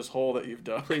you out of this hole that you've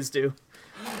dug. Please do.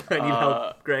 I need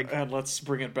help, Greg. And let's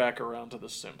bring it back around to The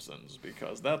Simpsons,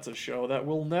 because that's a show that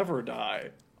will never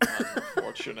die,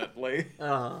 unfortunately.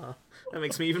 That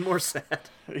makes me even more sad.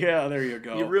 Yeah, there you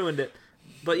go. You ruined it.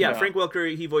 But yeah, Yeah. Frank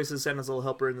Welker, he voices Santa's little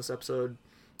helper in this episode.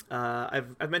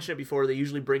 I've mentioned it before. They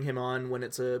usually bring him on when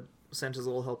it's a Santa's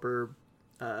little helper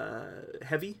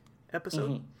heavy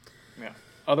episode. Yeah.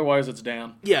 Otherwise, it's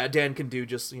Dan. Yeah, Dan can do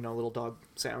just little dog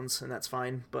sounds, and that's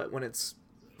fine. But when it's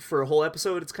for a whole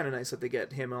episode, it's kind of nice that they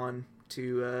get him on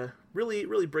to really,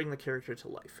 really bring the character to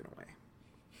life in a way.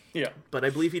 Yeah. But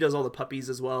I believe he does all the puppies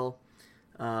as well,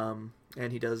 and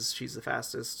he does She's the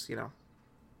Fastest. He's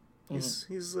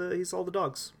all the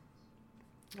dogs,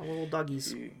 all the little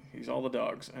doggies. He's all the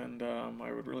dogs, and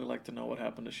I would really like to know what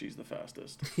happened to She's the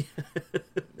Fastest.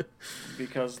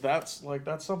 Because that's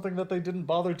something that they didn't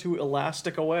bother to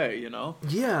elastic away,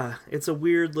 Yeah, it's a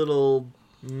weird little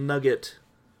nugget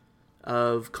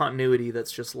of continuity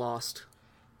that's just lost.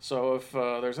 So if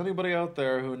there's anybody out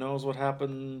there who knows what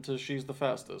happened to She's the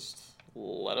Fastest,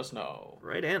 let us know.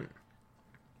 Right in.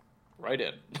 Right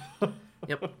in.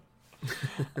 Yep.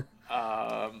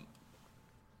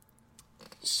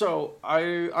 So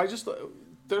I just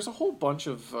there's a whole bunch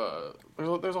of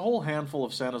there's a whole handful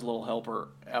of Santa's Little Helper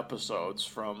episodes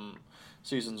from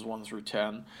seasons 1 through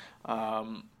 10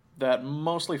 that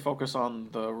mostly focus on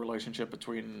the relationship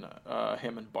between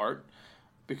him and Bart,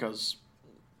 because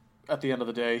at the end of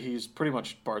the day, he's pretty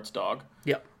much Bart's dog.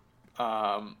 Yep.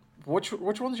 Which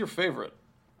one's your favorite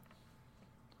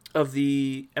Of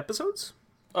the episodes?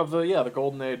 of the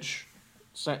Golden Age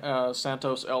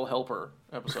Santos El Helper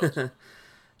episodes?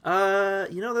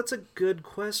 That's a good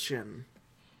question.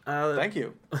 Thank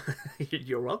you.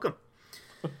 You're welcome.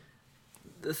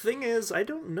 The thing is, I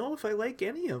don't know if I like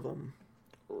any of them.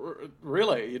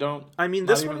 Really, you don't? I mean,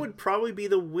 this one would probably be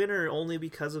the winner only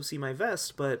because of See My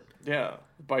Vest, but Yeah,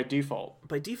 by default.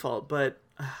 But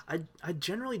I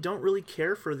generally don't really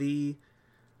care for the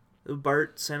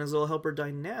Bart Santa's Little Helper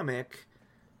dynamic.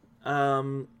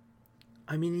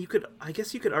 I mean, I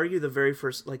guess you could argue the very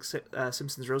first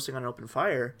Simpsons Roasting on an Open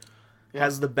Fire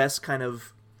has the best kind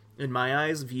of, in my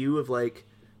eyes, view of like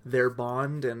their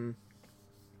bond and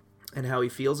how he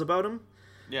feels about him.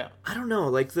 Yeah. I don't know,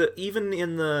 like even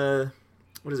in the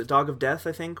what is it, Dog of Death,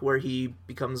 I think, where he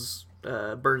becomes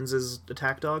Burns'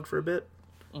 attack dog for a bit.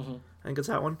 Mm-hmm. I think it's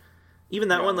that one. Even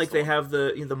that one, like the they have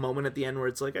the moment at the end where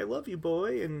it's like, "I love you,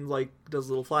 boy," and like does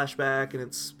a little flashback, and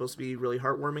it's supposed to be really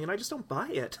heartwarming, and I just don't buy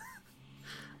it.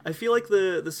 I feel like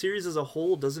the series as a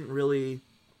whole doesn't really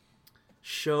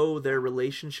show their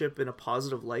relationship in a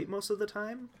positive light most of the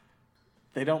time.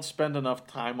 They don't spend enough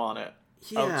time on it.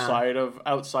 Yeah.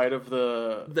 Outside of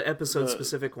the episode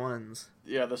specific ones.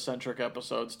 Yeah, the centric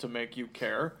episodes to make you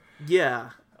care.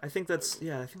 Yeah. I think that's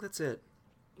it.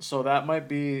 So that might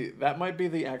be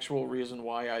the actual reason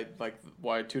why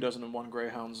why 2001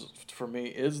 Greyhounds for me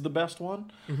is the best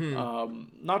one.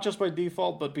 Mm-hmm. Not just by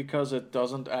default, but because it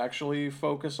doesn't actually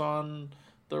focus on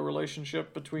the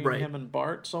relationship between him and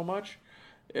Bart so much.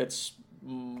 It's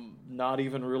not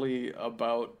even really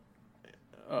about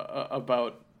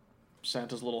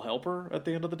Santa's Little Helper at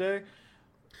the end of the day.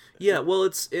 Yeah, well,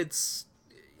 it's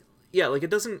like it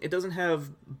doesn't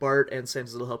have Bart and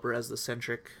Santa's Little Helper as the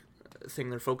centric thing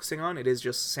they're focusing on. It is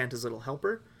just Santa's Little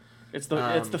Helper. It's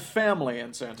the family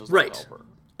and Santa's Little Helper.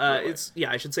 Really.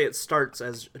 I should say it starts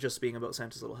as just being about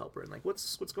Santa's Little Helper and like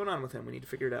what's going on with him. We need to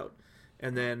figure it out.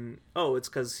 And then it's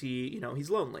because he's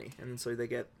lonely, and so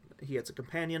he gets a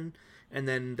companion, and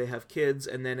then they have kids,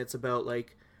 and then it's about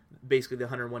like basically the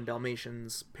 101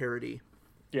 Dalmatians parody.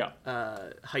 Yeah.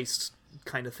 Heist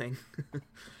kind of thing.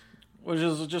 Which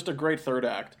is just a great third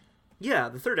act. Yeah,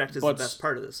 the third act is the best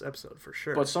part of this episode, for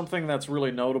sure. But something that's really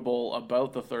notable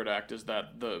about the third act is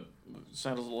that the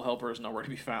Santa's Little Helper is nowhere to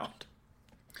be found.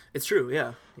 It's true,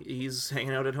 yeah. He's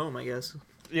hanging out at home, I guess.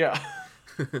 Yeah.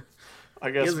 I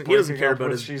guess he doesn't care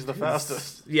about she's the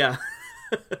fastest. Yeah.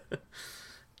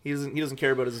 He doesn't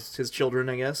care about his children,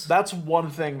 I guess. That's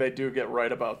one thing they do get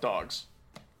right about dogs.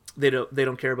 They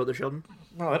don't care about their children?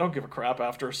 No, they don't give a crap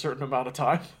after a certain amount of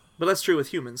time. But that's true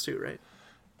with humans too, right?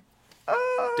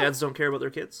 Dads don't care about their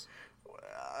kids?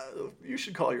 You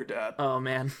should call your dad. Oh,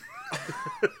 man. I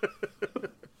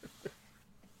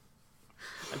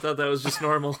thought that was just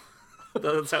normal.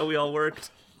 That's how we all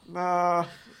worked. Nah,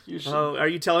 you should. Oh, are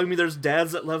you telling me there's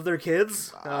dads that love their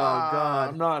kids? Oh,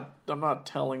 God. I'm not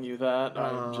telling you that.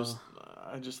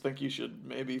 I just think you should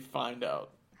maybe find out.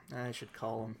 I should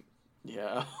call him.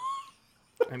 Yeah.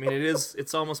 I mean,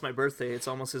 it's almost my birthday. It's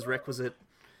almost his requisite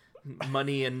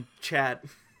money and chat.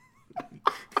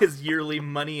 His yearly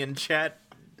money and chat,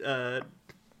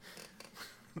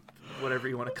 whatever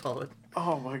you want to call it.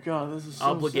 Oh my God, this is so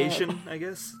obligation, sad. I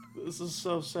guess. This is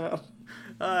so sad.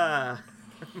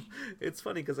 It's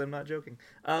funny because I'm not joking.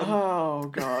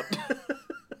 Oh God.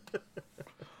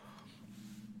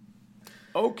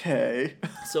 Okay.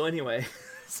 So anyway,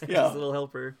 Santa's Little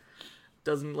Helper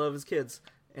doesn't love his kids,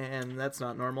 and that's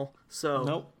not normal. So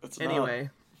nope, it's anyway.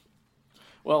 Not.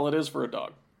 Well, it is for a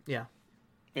dog. Yeah.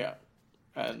 Yeah.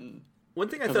 And one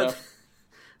thing I thought.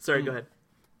 Sorry, go ahead.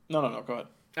 No, go ahead.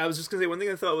 I was just gonna say one thing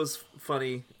I thought was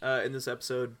funny in this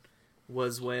episode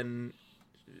was when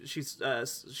she's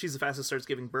the fastest starts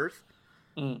giving birth,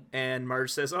 and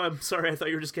Marge says, "Oh, I'm sorry, I thought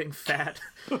you were just getting fat,"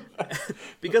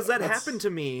 because that happened to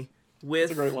me with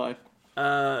that's a great line.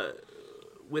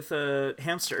 With a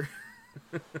hamster.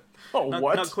 Oh,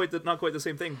 what? Not quite the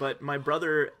same thing, but my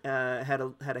brother had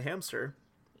a hamster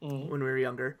when we were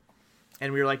younger,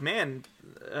 and we were like, man,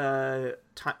 I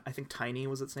think Tiny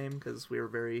was its name because we were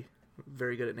very,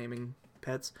 very good at naming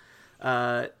pets.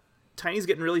 Tiny's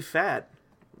getting really fat.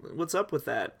 What's up with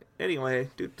that? Anyway,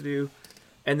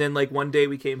 and then like one day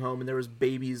we came home and there was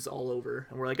babies all over,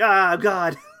 and we're like, ah,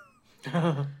 God.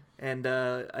 And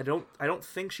I don't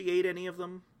think she ate any of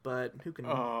them, but who can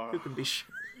be sure?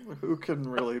 Who can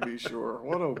really be sure?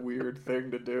 What a weird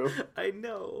thing to do. I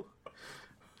know.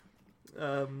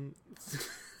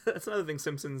 That's another thing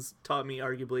Simpsons taught me,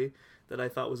 arguably, that I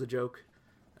thought was a joke.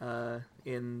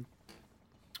 In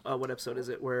what episode is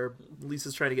it? Where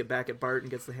Lisa's trying to get back at Bart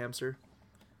and gets the hamster.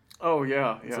 Oh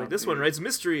yeah, yeah. It's like this one writes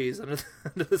mysteries under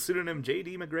the pseudonym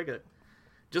J.D. McGregor.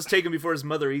 Just take him before his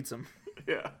mother eats him.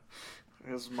 Yeah.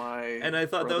 Is my and I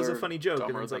thought that was a funny joke,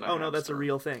 and it's like, oh no, that's a hamster.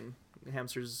 real thing.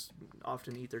 Hamsters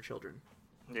often eat their children.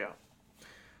 Yeah.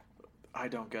 I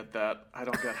don't get that. I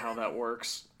don't get how that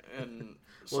works. And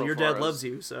Well, your dad loves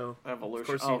you, so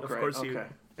evolution. Of course you.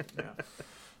 Yeah.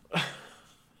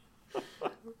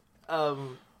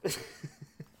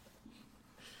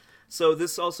 So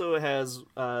this also has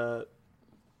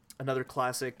another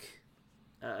classic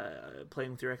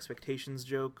playing with your expectations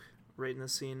joke right in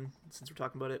this scene, since we're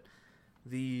talking about it.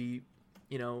 The,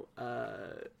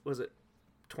 was it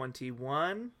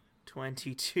 21,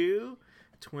 22,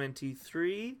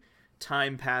 23,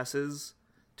 time passes,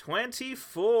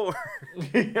 24.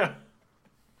 Yeah.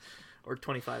 Or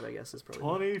 25, I guess, is probably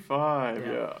 25,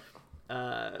 Yeah.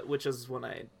 yeah. Which is when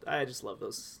I just love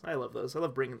those. I love those. I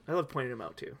love pointing them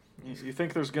out too. You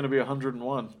think there's going to be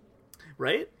 101?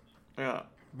 Right? Yeah.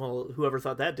 Well, whoever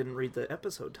thought that didn't read the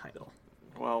episode title.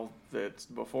 Well, it's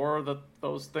before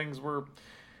those things were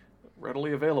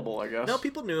readily available, I guess. No,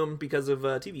 people knew them because of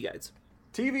TV guides.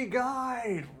 TV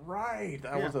Guide, right?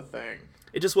 That was a thing.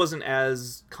 It just wasn't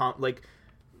as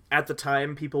at the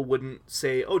time, people wouldn't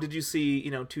say, "Oh, did you see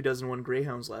 2001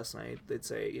 Greyhounds last night?" They'd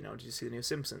say, "Did you see the new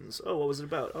Simpsons? Oh, what was it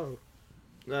about? Oh,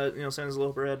 Santa's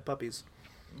Loper had puppies."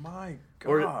 My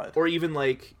God. Or even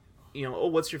oh,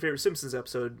 what's your favorite Simpsons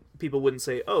episode? People wouldn't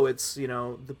say, "Oh, it's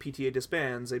the PTA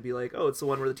disbands." They'd be like, "Oh, it's the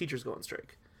one where the teachers go on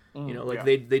strike." Yeah.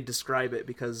 they'd describe it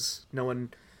because no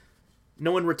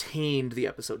one retained the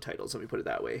episode titles. Let me put it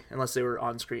that way, unless they were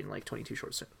on screen like 22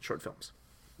 short films.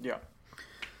 Yeah.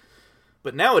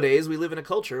 But nowadays, we live in a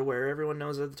culture where everyone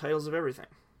knows the titles of everything.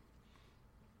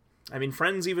 I mean,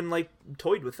 Friends even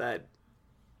toyed with that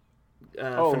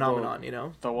phenomenon.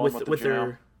 The one with the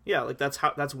jam. Their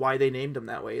that's why they named them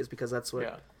that way, is because that's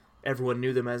what everyone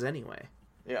knew them as anyway.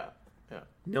 Yeah. Yeah.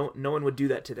 No one would do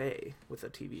that today with a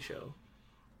TV show,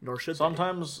 nor should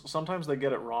Sometimes they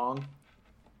get it wrong.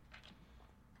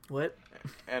 What?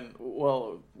 And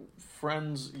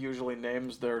Friends usually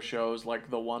names their shows like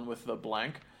the one with the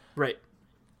blank. Right.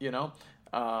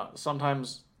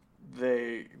 Sometimes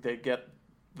they get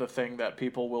the thing that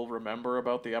people will remember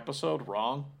about the episode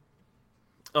wrong.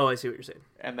 Oh, I see what you're saying.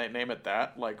 And they name it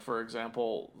that. Like, for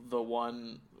example, the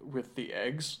one with the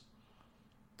eggs.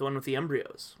 The one with the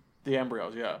embryos. The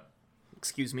embryos, yeah.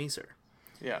 Excuse me, sir.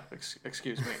 Yeah,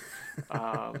 excuse me.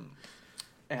 And,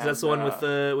 that's the one with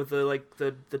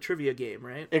the trivia game,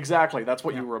 right? Exactly. That's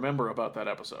what you remember about that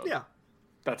episode. Yeah.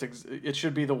 It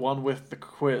should be the one with the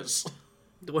quiz.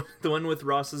 The one with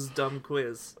Ross's dumb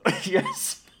quiz.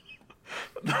 Yes.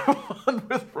 The one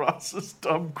with Ross's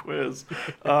dumb quiz.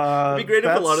 It'd be great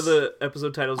if a lot of the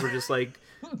episode titles were just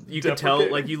you could tell,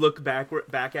 you look back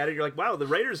at it, you're like, wow, the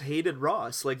writers hated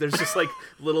Ross. There's just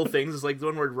little things. It's the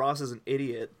one where Ross is an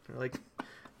idiot. Or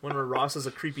one where Ross is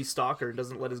a creepy stalker and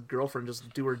doesn't let his girlfriend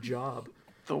just do her job.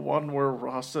 The one where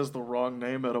Ross says the wrong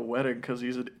name at a wedding because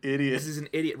he's an idiot. Because he's an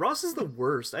idiot. Ross is the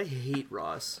worst. I hate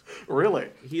Ross. Really?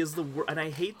 He is the worst. And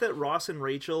I hate that Ross and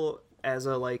Rachel as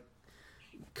a,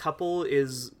 couple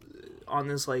is on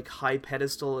this, high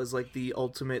pedestal as, the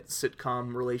ultimate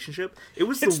sitcom relationship. It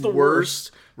was the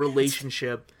worst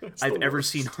relationship I've ever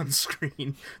seen on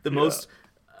screen. The most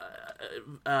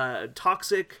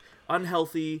toxic,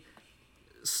 unhealthy,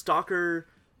 stalker,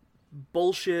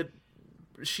 bullshit.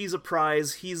 She's a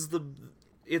prize. It's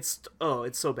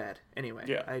so bad. Anyway,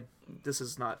 yeah. This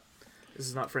is not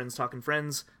Friends talking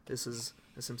Friends. This is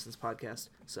a Simpsons podcast.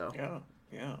 So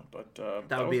yeah, but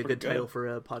that would be a good title for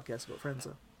a podcast about Friends,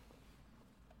 though.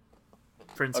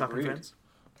 Friends talking Friends.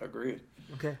 Agreed.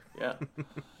 Okay. Yeah,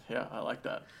 yeah, I like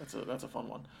that. That's a fun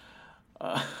one.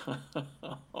 Oh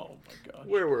my gosh.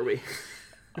 Where were we?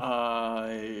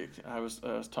 I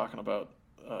was talking about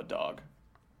a dog.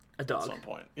 A dog. At some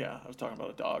point, yeah, I was talking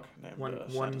about a dog named one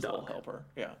Santa's dog Little Helper.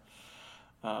 Yeah.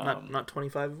 Not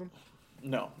 25 of them.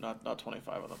 No, not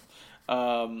 25 of them.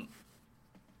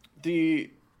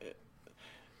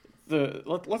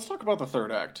 Let's talk about the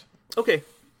third act. Okay.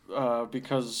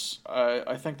 Because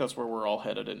I think that's where we're all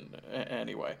headed in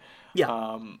anyway.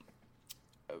 Yeah.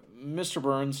 Mr.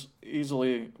 Burns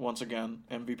easily once again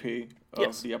MVP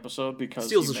of the episode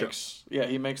because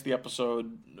he makes the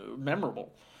episode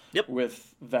memorable. Yep.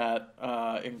 With that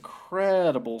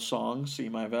incredible song, "See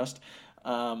My Vest."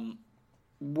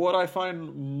 What I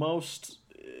find most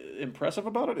impressive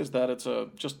about it is that it's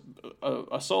just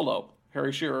a solo.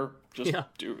 Harry Shearer just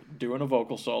doing a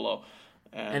vocal solo.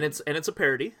 And it's a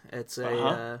parody. It's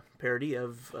a parody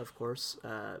of course,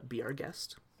 Be Our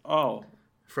Guest. Oh,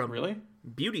 from Really?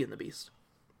 Beauty and the Beast,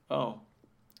 Oh,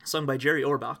 sung by Jerry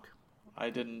Orbach I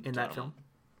didn't. in that film.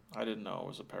 I didn't know it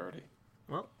was a parody.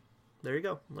 Well, there you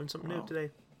go. Learned something new Wow.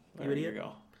 today. There You idiot.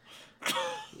 go.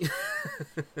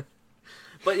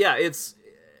 But yeah, it's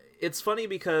funny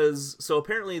because so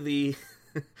apparently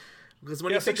because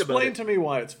when Yes, you think about explain it, to me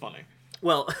why it's funny.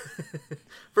 well,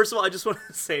 first of all, I just want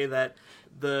to say that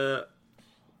the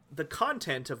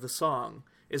content of the song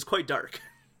is quite dark,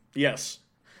 Yes,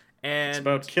 and it's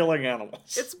about killing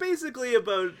animals. it's basically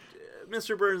about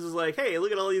Mr. Burns is like, hey,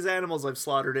 look at all these animals I've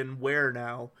slaughtered and where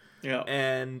now, yeah,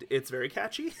 and it's very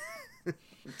catchy,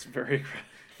 it's very,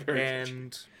 very. catchy.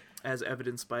 and as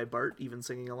evidenced by Bart even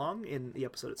singing along in the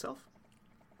episode itself.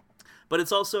 But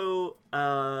it's also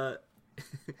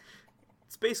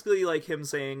it's basically like him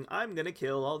saying, I'm gonna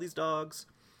kill all these dogs,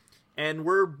 and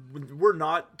we're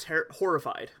not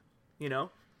horrified, you know,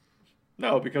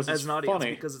 No, because it's as an audience,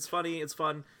 funny. because it's funny, it's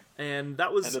fun, and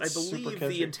that was, And I it's super believe,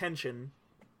 catchy. the intention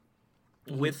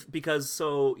with, because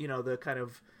so, you know, the kind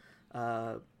of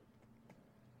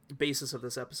basis of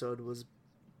this episode was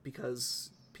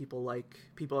because people on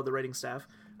the writing staff,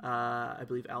 I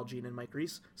believe Al Jean and Mike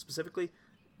Reese specifically,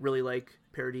 really like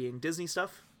parodying Disney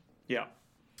stuff, Yeah,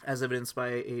 as evidenced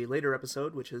by a later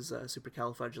episode, which is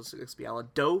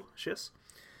Supercalifragilisticexpialidocious.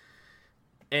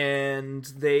 And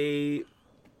they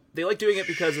like doing it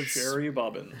because it's Sherry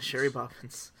Bobbins, Sherry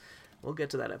Bobbins. We'll get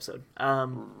to that episode.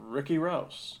 Ricky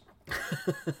Rouse.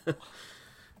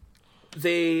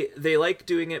 They like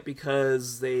doing it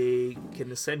because they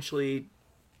can essentially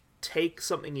take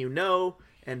something you know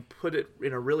and put it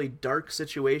in a really dark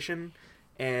situation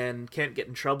and can't get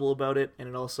in trouble about it, and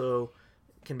it also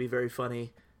can be very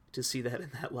funny to see that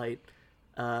in that light.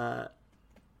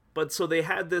 But so they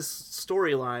had this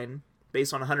storyline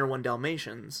based on 101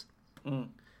 Dalmatians,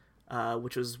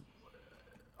 which was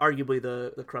arguably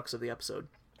the crux of the episode.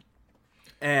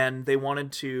 And they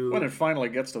wanted to... When it finally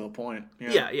gets to the point.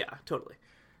 Yeah, totally.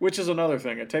 Which is another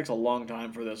thing. It takes a long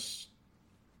time for this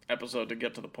episode to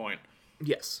get to the point.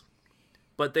 Yes.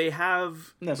 But they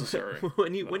have... Necessary.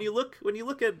 when you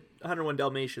look at 101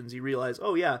 Dalmatians, you realize,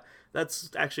 oh yeah,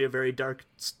 that's actually a very dark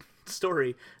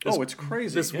story. It's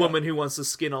crazy. This woman who wants to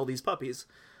skin all these puppies.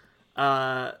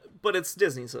 But it's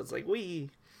Disney, so it's like,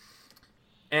 wee.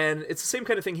 And it's the same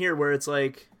kind of thing here where it's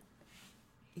like,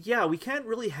 yeah, we can't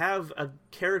really have a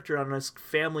character on this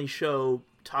family show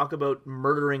talk about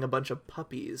murdering a bunch of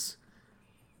puppies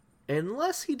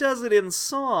unless he does it in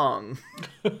song.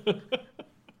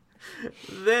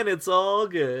 Then it's all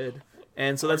good.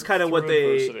 And so that's kind of what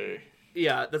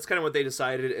that's kind of what they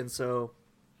decided. And so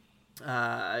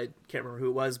I can't remember who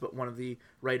it was, but one of the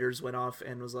writers went off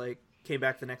and was like, came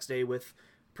back the next day with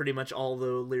pretty much all the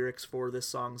lyrics for this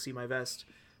song, See My Vest,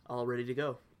 all ready to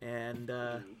go. And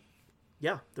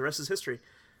yeah, the rest is history.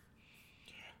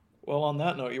 Well, on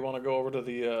that note, you want to go over to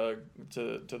the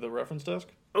to the reference desk?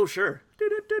 Oh, sure.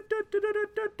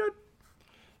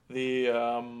 The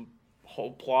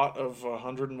whole plot of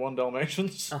 101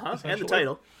 Dalmatians. And the essentially.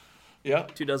 title, Yeah.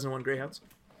 2001 Greyhounds.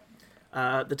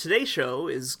 The Today Show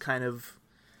is kind of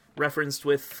referenced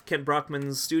with Kent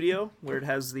Brockman's studio, where it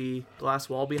has the glass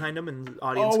wall behind him and the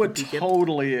audience Oh, can it peek in.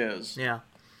 totally is. Yeah.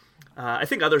 I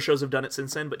think other shows have done it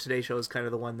since then, but Today Show is kind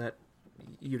of the one that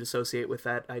you'd associate with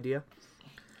that idea.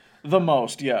 The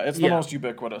most, yeah. It's the Yeah. most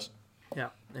ubiquitous. Yeah,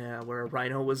 where a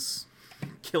rhino was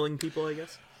killing people, I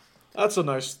guess. That's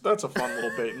a fun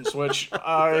little bait and switch.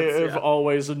 I've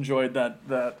always enjoyed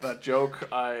that joke.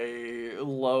 I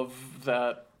love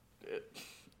that.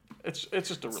 It's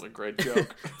just a really great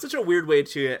joke. Such a weird way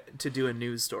to do a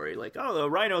news story. Like, oh, the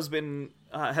rhino's been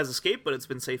has escaped, but it's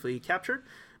been safely captured.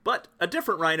 But a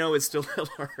different rhino is still at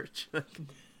large.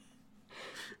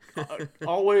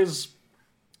 always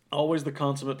the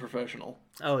consummate professional.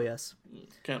 Oh yes.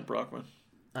 Kent Brockman.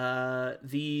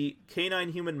 The canine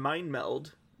human mind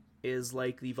meld is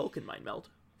like the Vulcan mind meld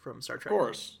from Star Trek. Of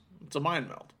course, it's a mind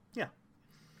meld. Yeah.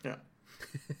 Yeah.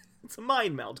 It's a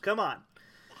mind meld. Come on.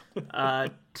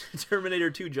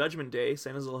 Terminator 2 Judgment Day,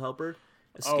 Santa's little helper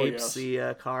escapes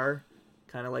the car,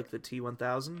 kind of like the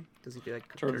T-1000, because he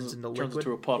turns into liquid. Turns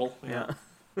into a puddle. Yeah.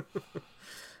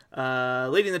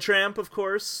 Lady and the Tramp, of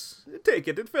course. Take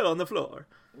it fell on the floor.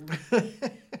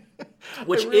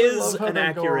 Which is an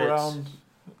accurate,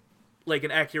 like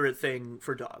an accurate thing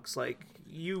for dogs. Like,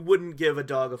 you wouldn't give a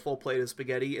dog a full plate of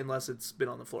spaghetti unless it's been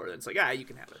on the floor. Then it's like, you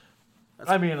can have it.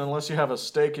 I mean, unless you have a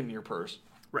steak in your purse.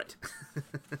 Right.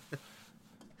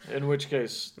 In which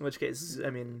case, I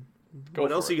mean, Go what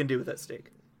for else it. you can do with that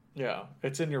steak? yeah,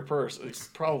 it's in your purse. It's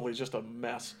probably just a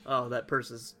mess. Oh, that purse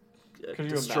is Can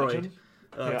you destroyed. imagine?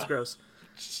 Oh, it's Yeah. gross.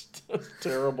 It's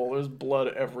terrible. There's blood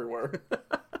everywhere.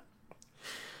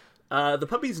 The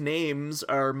puppies' names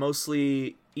are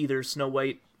mostly either Snow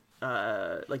White,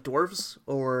 like dwarves,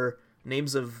 or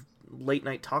names of late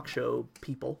night talk show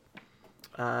people.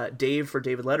 Dave for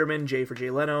David Letterman, Jay for Jay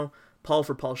Leno, Paul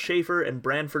for Paul Schaefer, and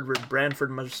Branford for Branford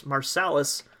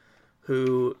Marsalis,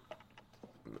 who,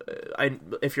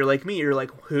 if you're like me, you're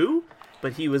like, who?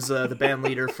 But he was the band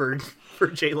leader for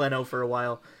Jay Leno for a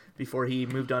while before he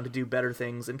moved on to do better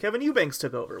things, and Kevin Eubanks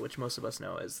took over, which most of us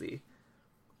know as the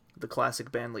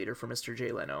classic band leader for Mr.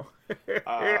 Jay Leno. Yeah,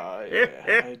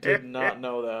 I did not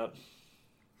know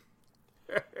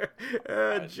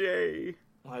that. Jay.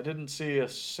 I didn't see a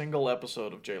single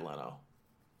episode of Jay Leno.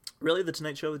 Really? The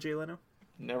Tonight Show with Jay Leno?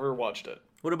 Never watched it.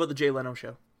 What about the Jay Leno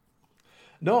Show?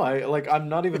 No, I'm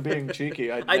not even being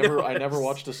cheeky. I never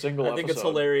watched a single episode. I think it's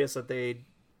hilarious that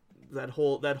that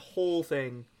whole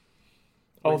thing.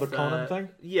 Oh, the Conan thing?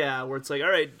 Yeah, where it's like,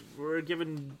 all right, we're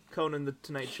giving Conan the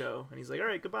Tonight Show, and he's like, all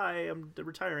right, goodbye, I'm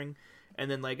retiring. And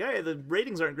then like, hey, the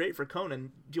ratings aren't great for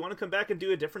Conan. Do you want to come back and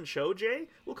do a different show, Jay?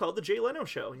 We'll call it the Jay Leno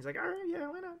Show. And he's like, all right, yeah,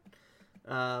 why not?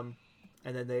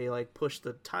 And then they like pushed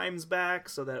the times back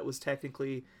so that it was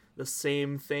technically the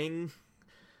same thing,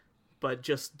 but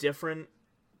just different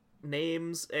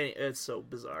names. And it's so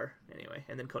bizarre. Anyway,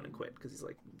 and then Conan quit because he's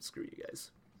like, screw you guys.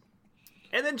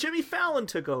 And then Jimmy Fallon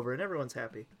took over, and everyone's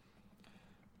happy.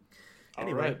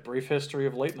 Anyway, all right, brief history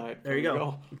of late night. There you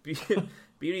go.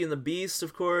 Beauty and the Beast,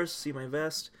 of course. See My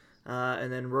Vest,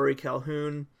 and then Rory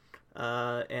Calhoun,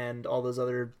 and all those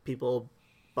other people.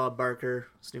 Bob Barker,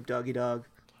 Snoop Doggy Dogg,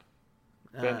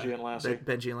 Benji and Lassie.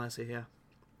 Benji and Lassie, yeah.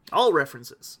 All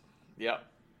references. Yeah.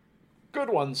 Good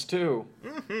ones too.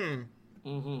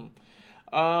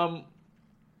 What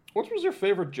was your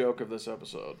favorite joke of this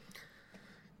episode?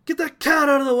 Get that cat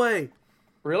out of the way!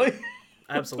 Really?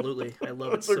 Absolutely. I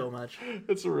love it so much.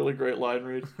 It's a really great line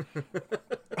read.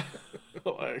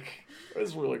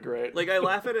 It's really great. Like, I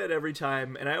laugh at it every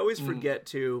time, and I always forget,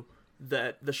 too,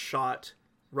 that the shot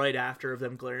right after of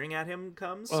them glaring at him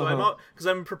comes. So because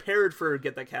I'm prepared for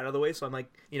get that cat out of the way, so I'm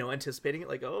like, anticipating it,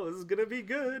 like, oh, this is gonna be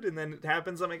good, and then it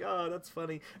happens, I'm like, oh, that's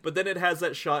funny. But then it has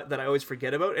that shot that I always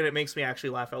forget about, and it makes me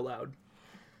actually laugh out loud.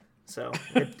 So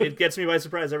it gets me by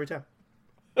surprise every time.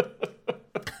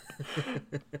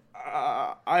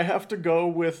 I have to go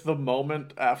with the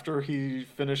moment after he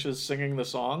finishes singing the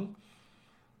song.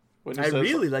 When he says,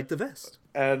 really like the vest.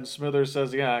 And Smithers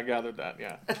says, yeah, I gathered that,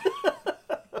 yeah.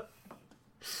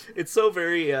 It's so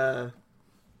very,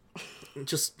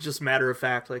 just matter of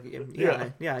fact, like,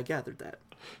 I gathered that.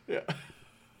 Yeah.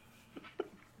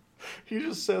 He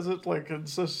just says it like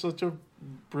it's such a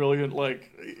brilliant,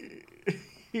 like,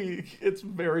 it's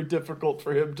very difficult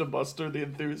for him to muster the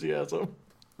enthusiasm.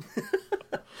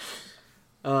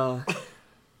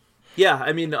 Yeah,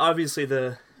 I mean, obviously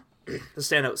the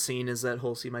standout scene is that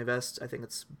whole See My Vest. I think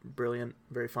it's brilliant,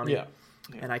 very funny,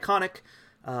 and iconic.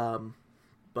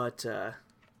 But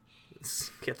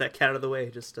get that cat out of the way.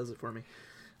 It just does it for me.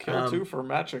 Kill two for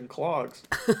matching clogs.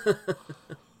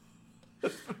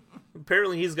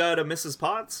 Apparently he's got a Mrs.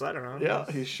 Potts. I don't know.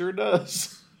 Yeah, he sure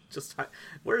does.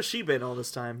 Where has she been all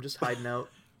this time? Just hiding out.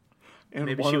 And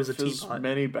maybe she was a teapot.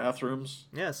 Many bathrooms.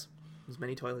 Yes, there's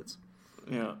many toilets.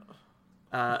 Yeah.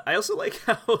 I also like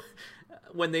how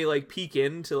when they like peek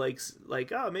into like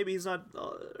oh, maybe he's not,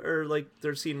 or like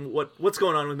they're seeing what's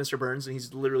going on with Mr. Burns, and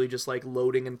he's literally just like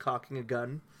loading and cocking a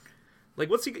gun. Like,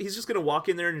 he's just gonna walk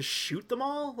in there and shoot them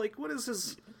all? Like, what is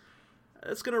his?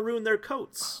 That's gonna ruin their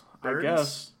coats,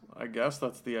 Burns. I guess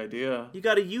that's the idea. You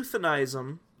gotta euthanize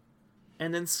them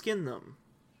and then skin them.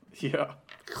 Yeah.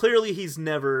 Clearly he's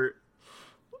never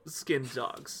skinned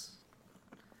dogs.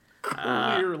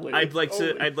 Clearly. I'd like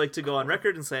to go on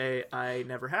record and say I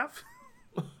never have.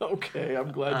 Okay,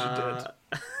 I'm glad you did.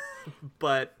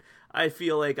 But I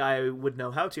feel like I would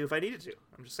know how to if I needed to.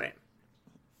 I'm just saying.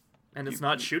 And it's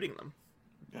not shooting them.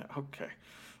 Yeah, okay.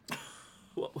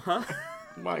 Well, huh?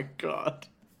 My God.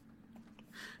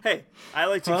 Hey, I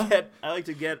like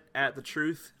to get at the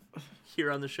truth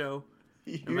here on the show,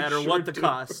 no matter what the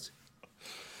cost.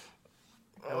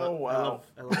 Wow.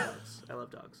 I love dogs. I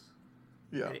love dogs.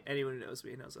 Yeah. Anyone who knows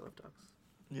me knows I love dogs.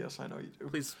 Yes, I know you do.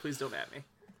 Please don't at me.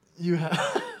 You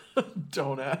have.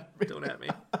 Don't at me. Don't at me.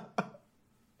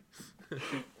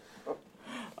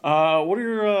 What are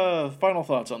your final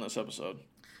thoughts on this episode?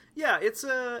 Yeah, it's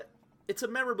a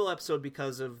memorable episode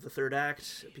because of the third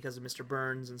act, because of Mr.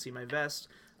 Burns and See My Vest.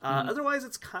 Otherwise,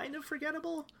 it's kind of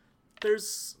forgettable.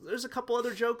 There's a couple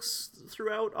other jokes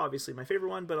throughout. Obviously, my favorite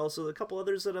one, but also a couple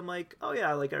others that I'm like, oh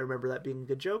yeah, like I remember that being a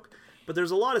good joke. But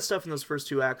there's a lot of stuff in those first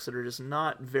two acts that are just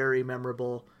not very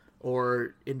memorable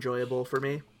or enjoyable for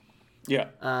me.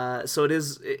 Yeah. So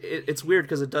it's weird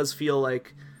because it does feel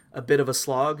like a bit of a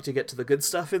slog to get to the good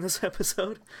stuff in this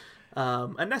episode.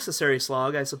 A necessary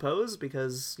slog, I suppose,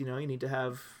 because, you need to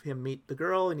have him meet the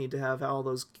girl, you need to have all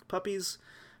those puppies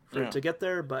for it to get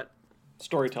there, but...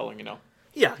 Storytelling,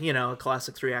 Yeah, a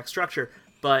classic 3-act structure.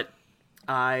 But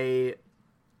I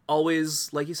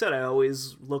always, like you said, I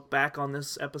always look back on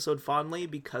this episode fondly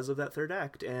because of that third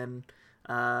act, and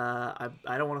I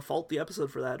don't want to fault the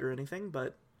episode for that or anything,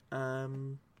 but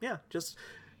just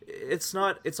it's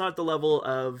not the level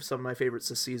of some of my favorites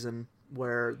this season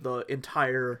where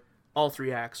all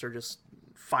 3 acts are just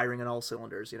firing on all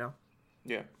cylinders,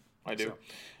 Yeah, I do.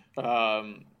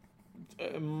 So.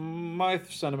 My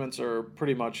sentiments are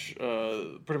pretty much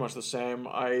the same.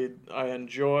 I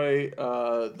enjoy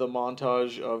the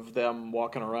montage of them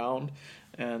walking around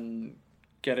and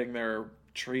getting their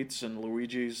treats and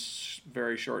Luigi's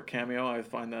very short cameo. I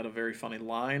find that a very funny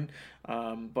line.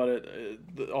 But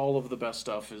all of the best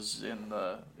stuff is in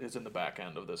the back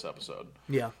end of this episode.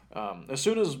 Yeah. As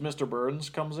soon as Mr. Burns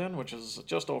comes in, which is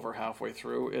just over halfway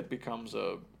through, it becomes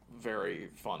a very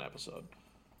fun episode.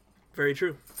 Very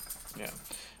true. Yeah.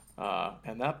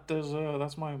 And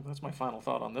that's my final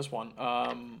thought on this one.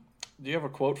 Do you have a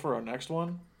quote for our next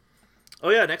one? Oh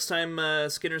yeah, next time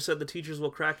Skinner said the teachers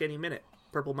will crack any minute.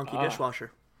 Purple Monkey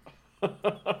Dishwasher.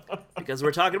 Because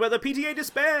we're talking about the PTA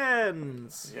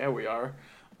disbands. Yeah, we are.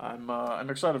 I'm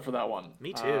excited for that one.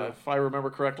 Me too. If I remember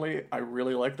correctly, I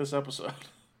really like this episode.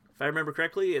 If I remember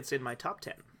correctly, it's in my top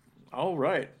 10. All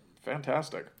right.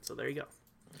 Fantastic. So there you go.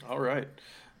 All right.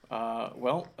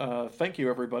 Thank you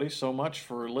everybody so much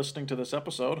for listening to this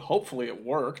episode. Hopefully it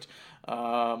worked.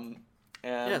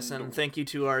 Yes, and thank you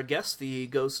to our guest, the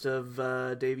ghost of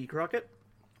Davy Crockett.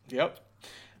 Yep.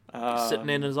 Sitting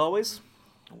in as always.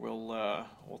 We'll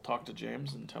talk to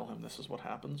James and tell him this is what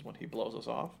happens when he blows us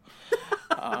off.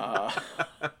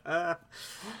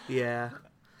 Yeah.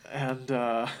 And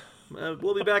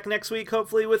we'll be back next week,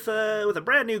 hopefully with a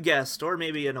brand new guest, or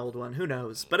maybe an old one. Who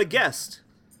knows? But a guest.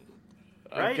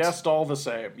 Right? A guest all the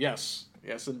same. Yes.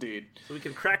 Yes, indeed. So we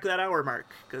can crack that hour mark,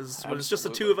 because when it's just the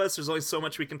two of us, there's only so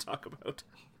much we can talk about.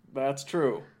 That's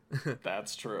true.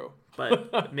 That's true.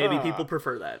 But maybe people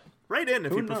prefer that. Write in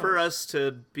if you prefer us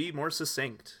to be more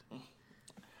succinct.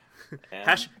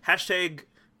 Hashtag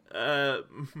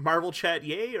Marvel Chat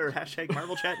yay or hashtag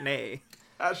Marvel Chat nay.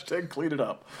 Hashtag clean it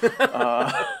up.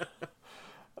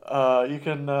 You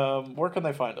can. Where can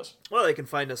they find us? Well, they can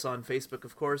find us on Facebook,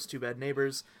 of course, Two Bad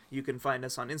Neighbors. You can find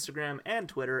us on Instagram and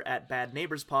Twitter at Bad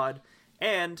Neighbors Pod,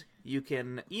 and you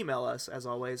can email us, as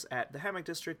always, at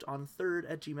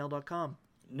thehammockdistricton3rd@gmail.com.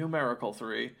 Numerical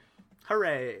 3.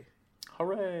 Hooray!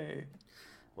 Hooray!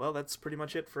 Well, that's pretty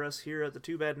much it for us here at the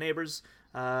Two Bad Neighbors.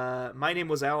 My name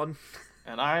was Alan.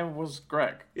 And I was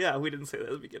Greg. Yeah, we didn't say that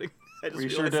at the beginning. We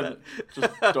sure didn't. Just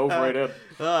dove right in.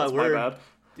 That's my bad.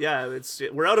 Yeah,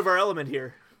 we're out of our element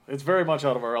here. It's very much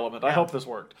out of our element. Yeah. I hope this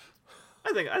worked.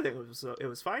 I think it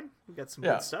was fine. We got some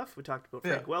good stuff. We talked about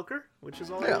Frank Welker, which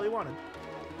is all I really wanted.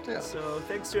 Yeah. So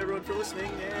thanks to everyone for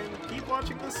listening, and keep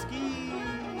watching the ski.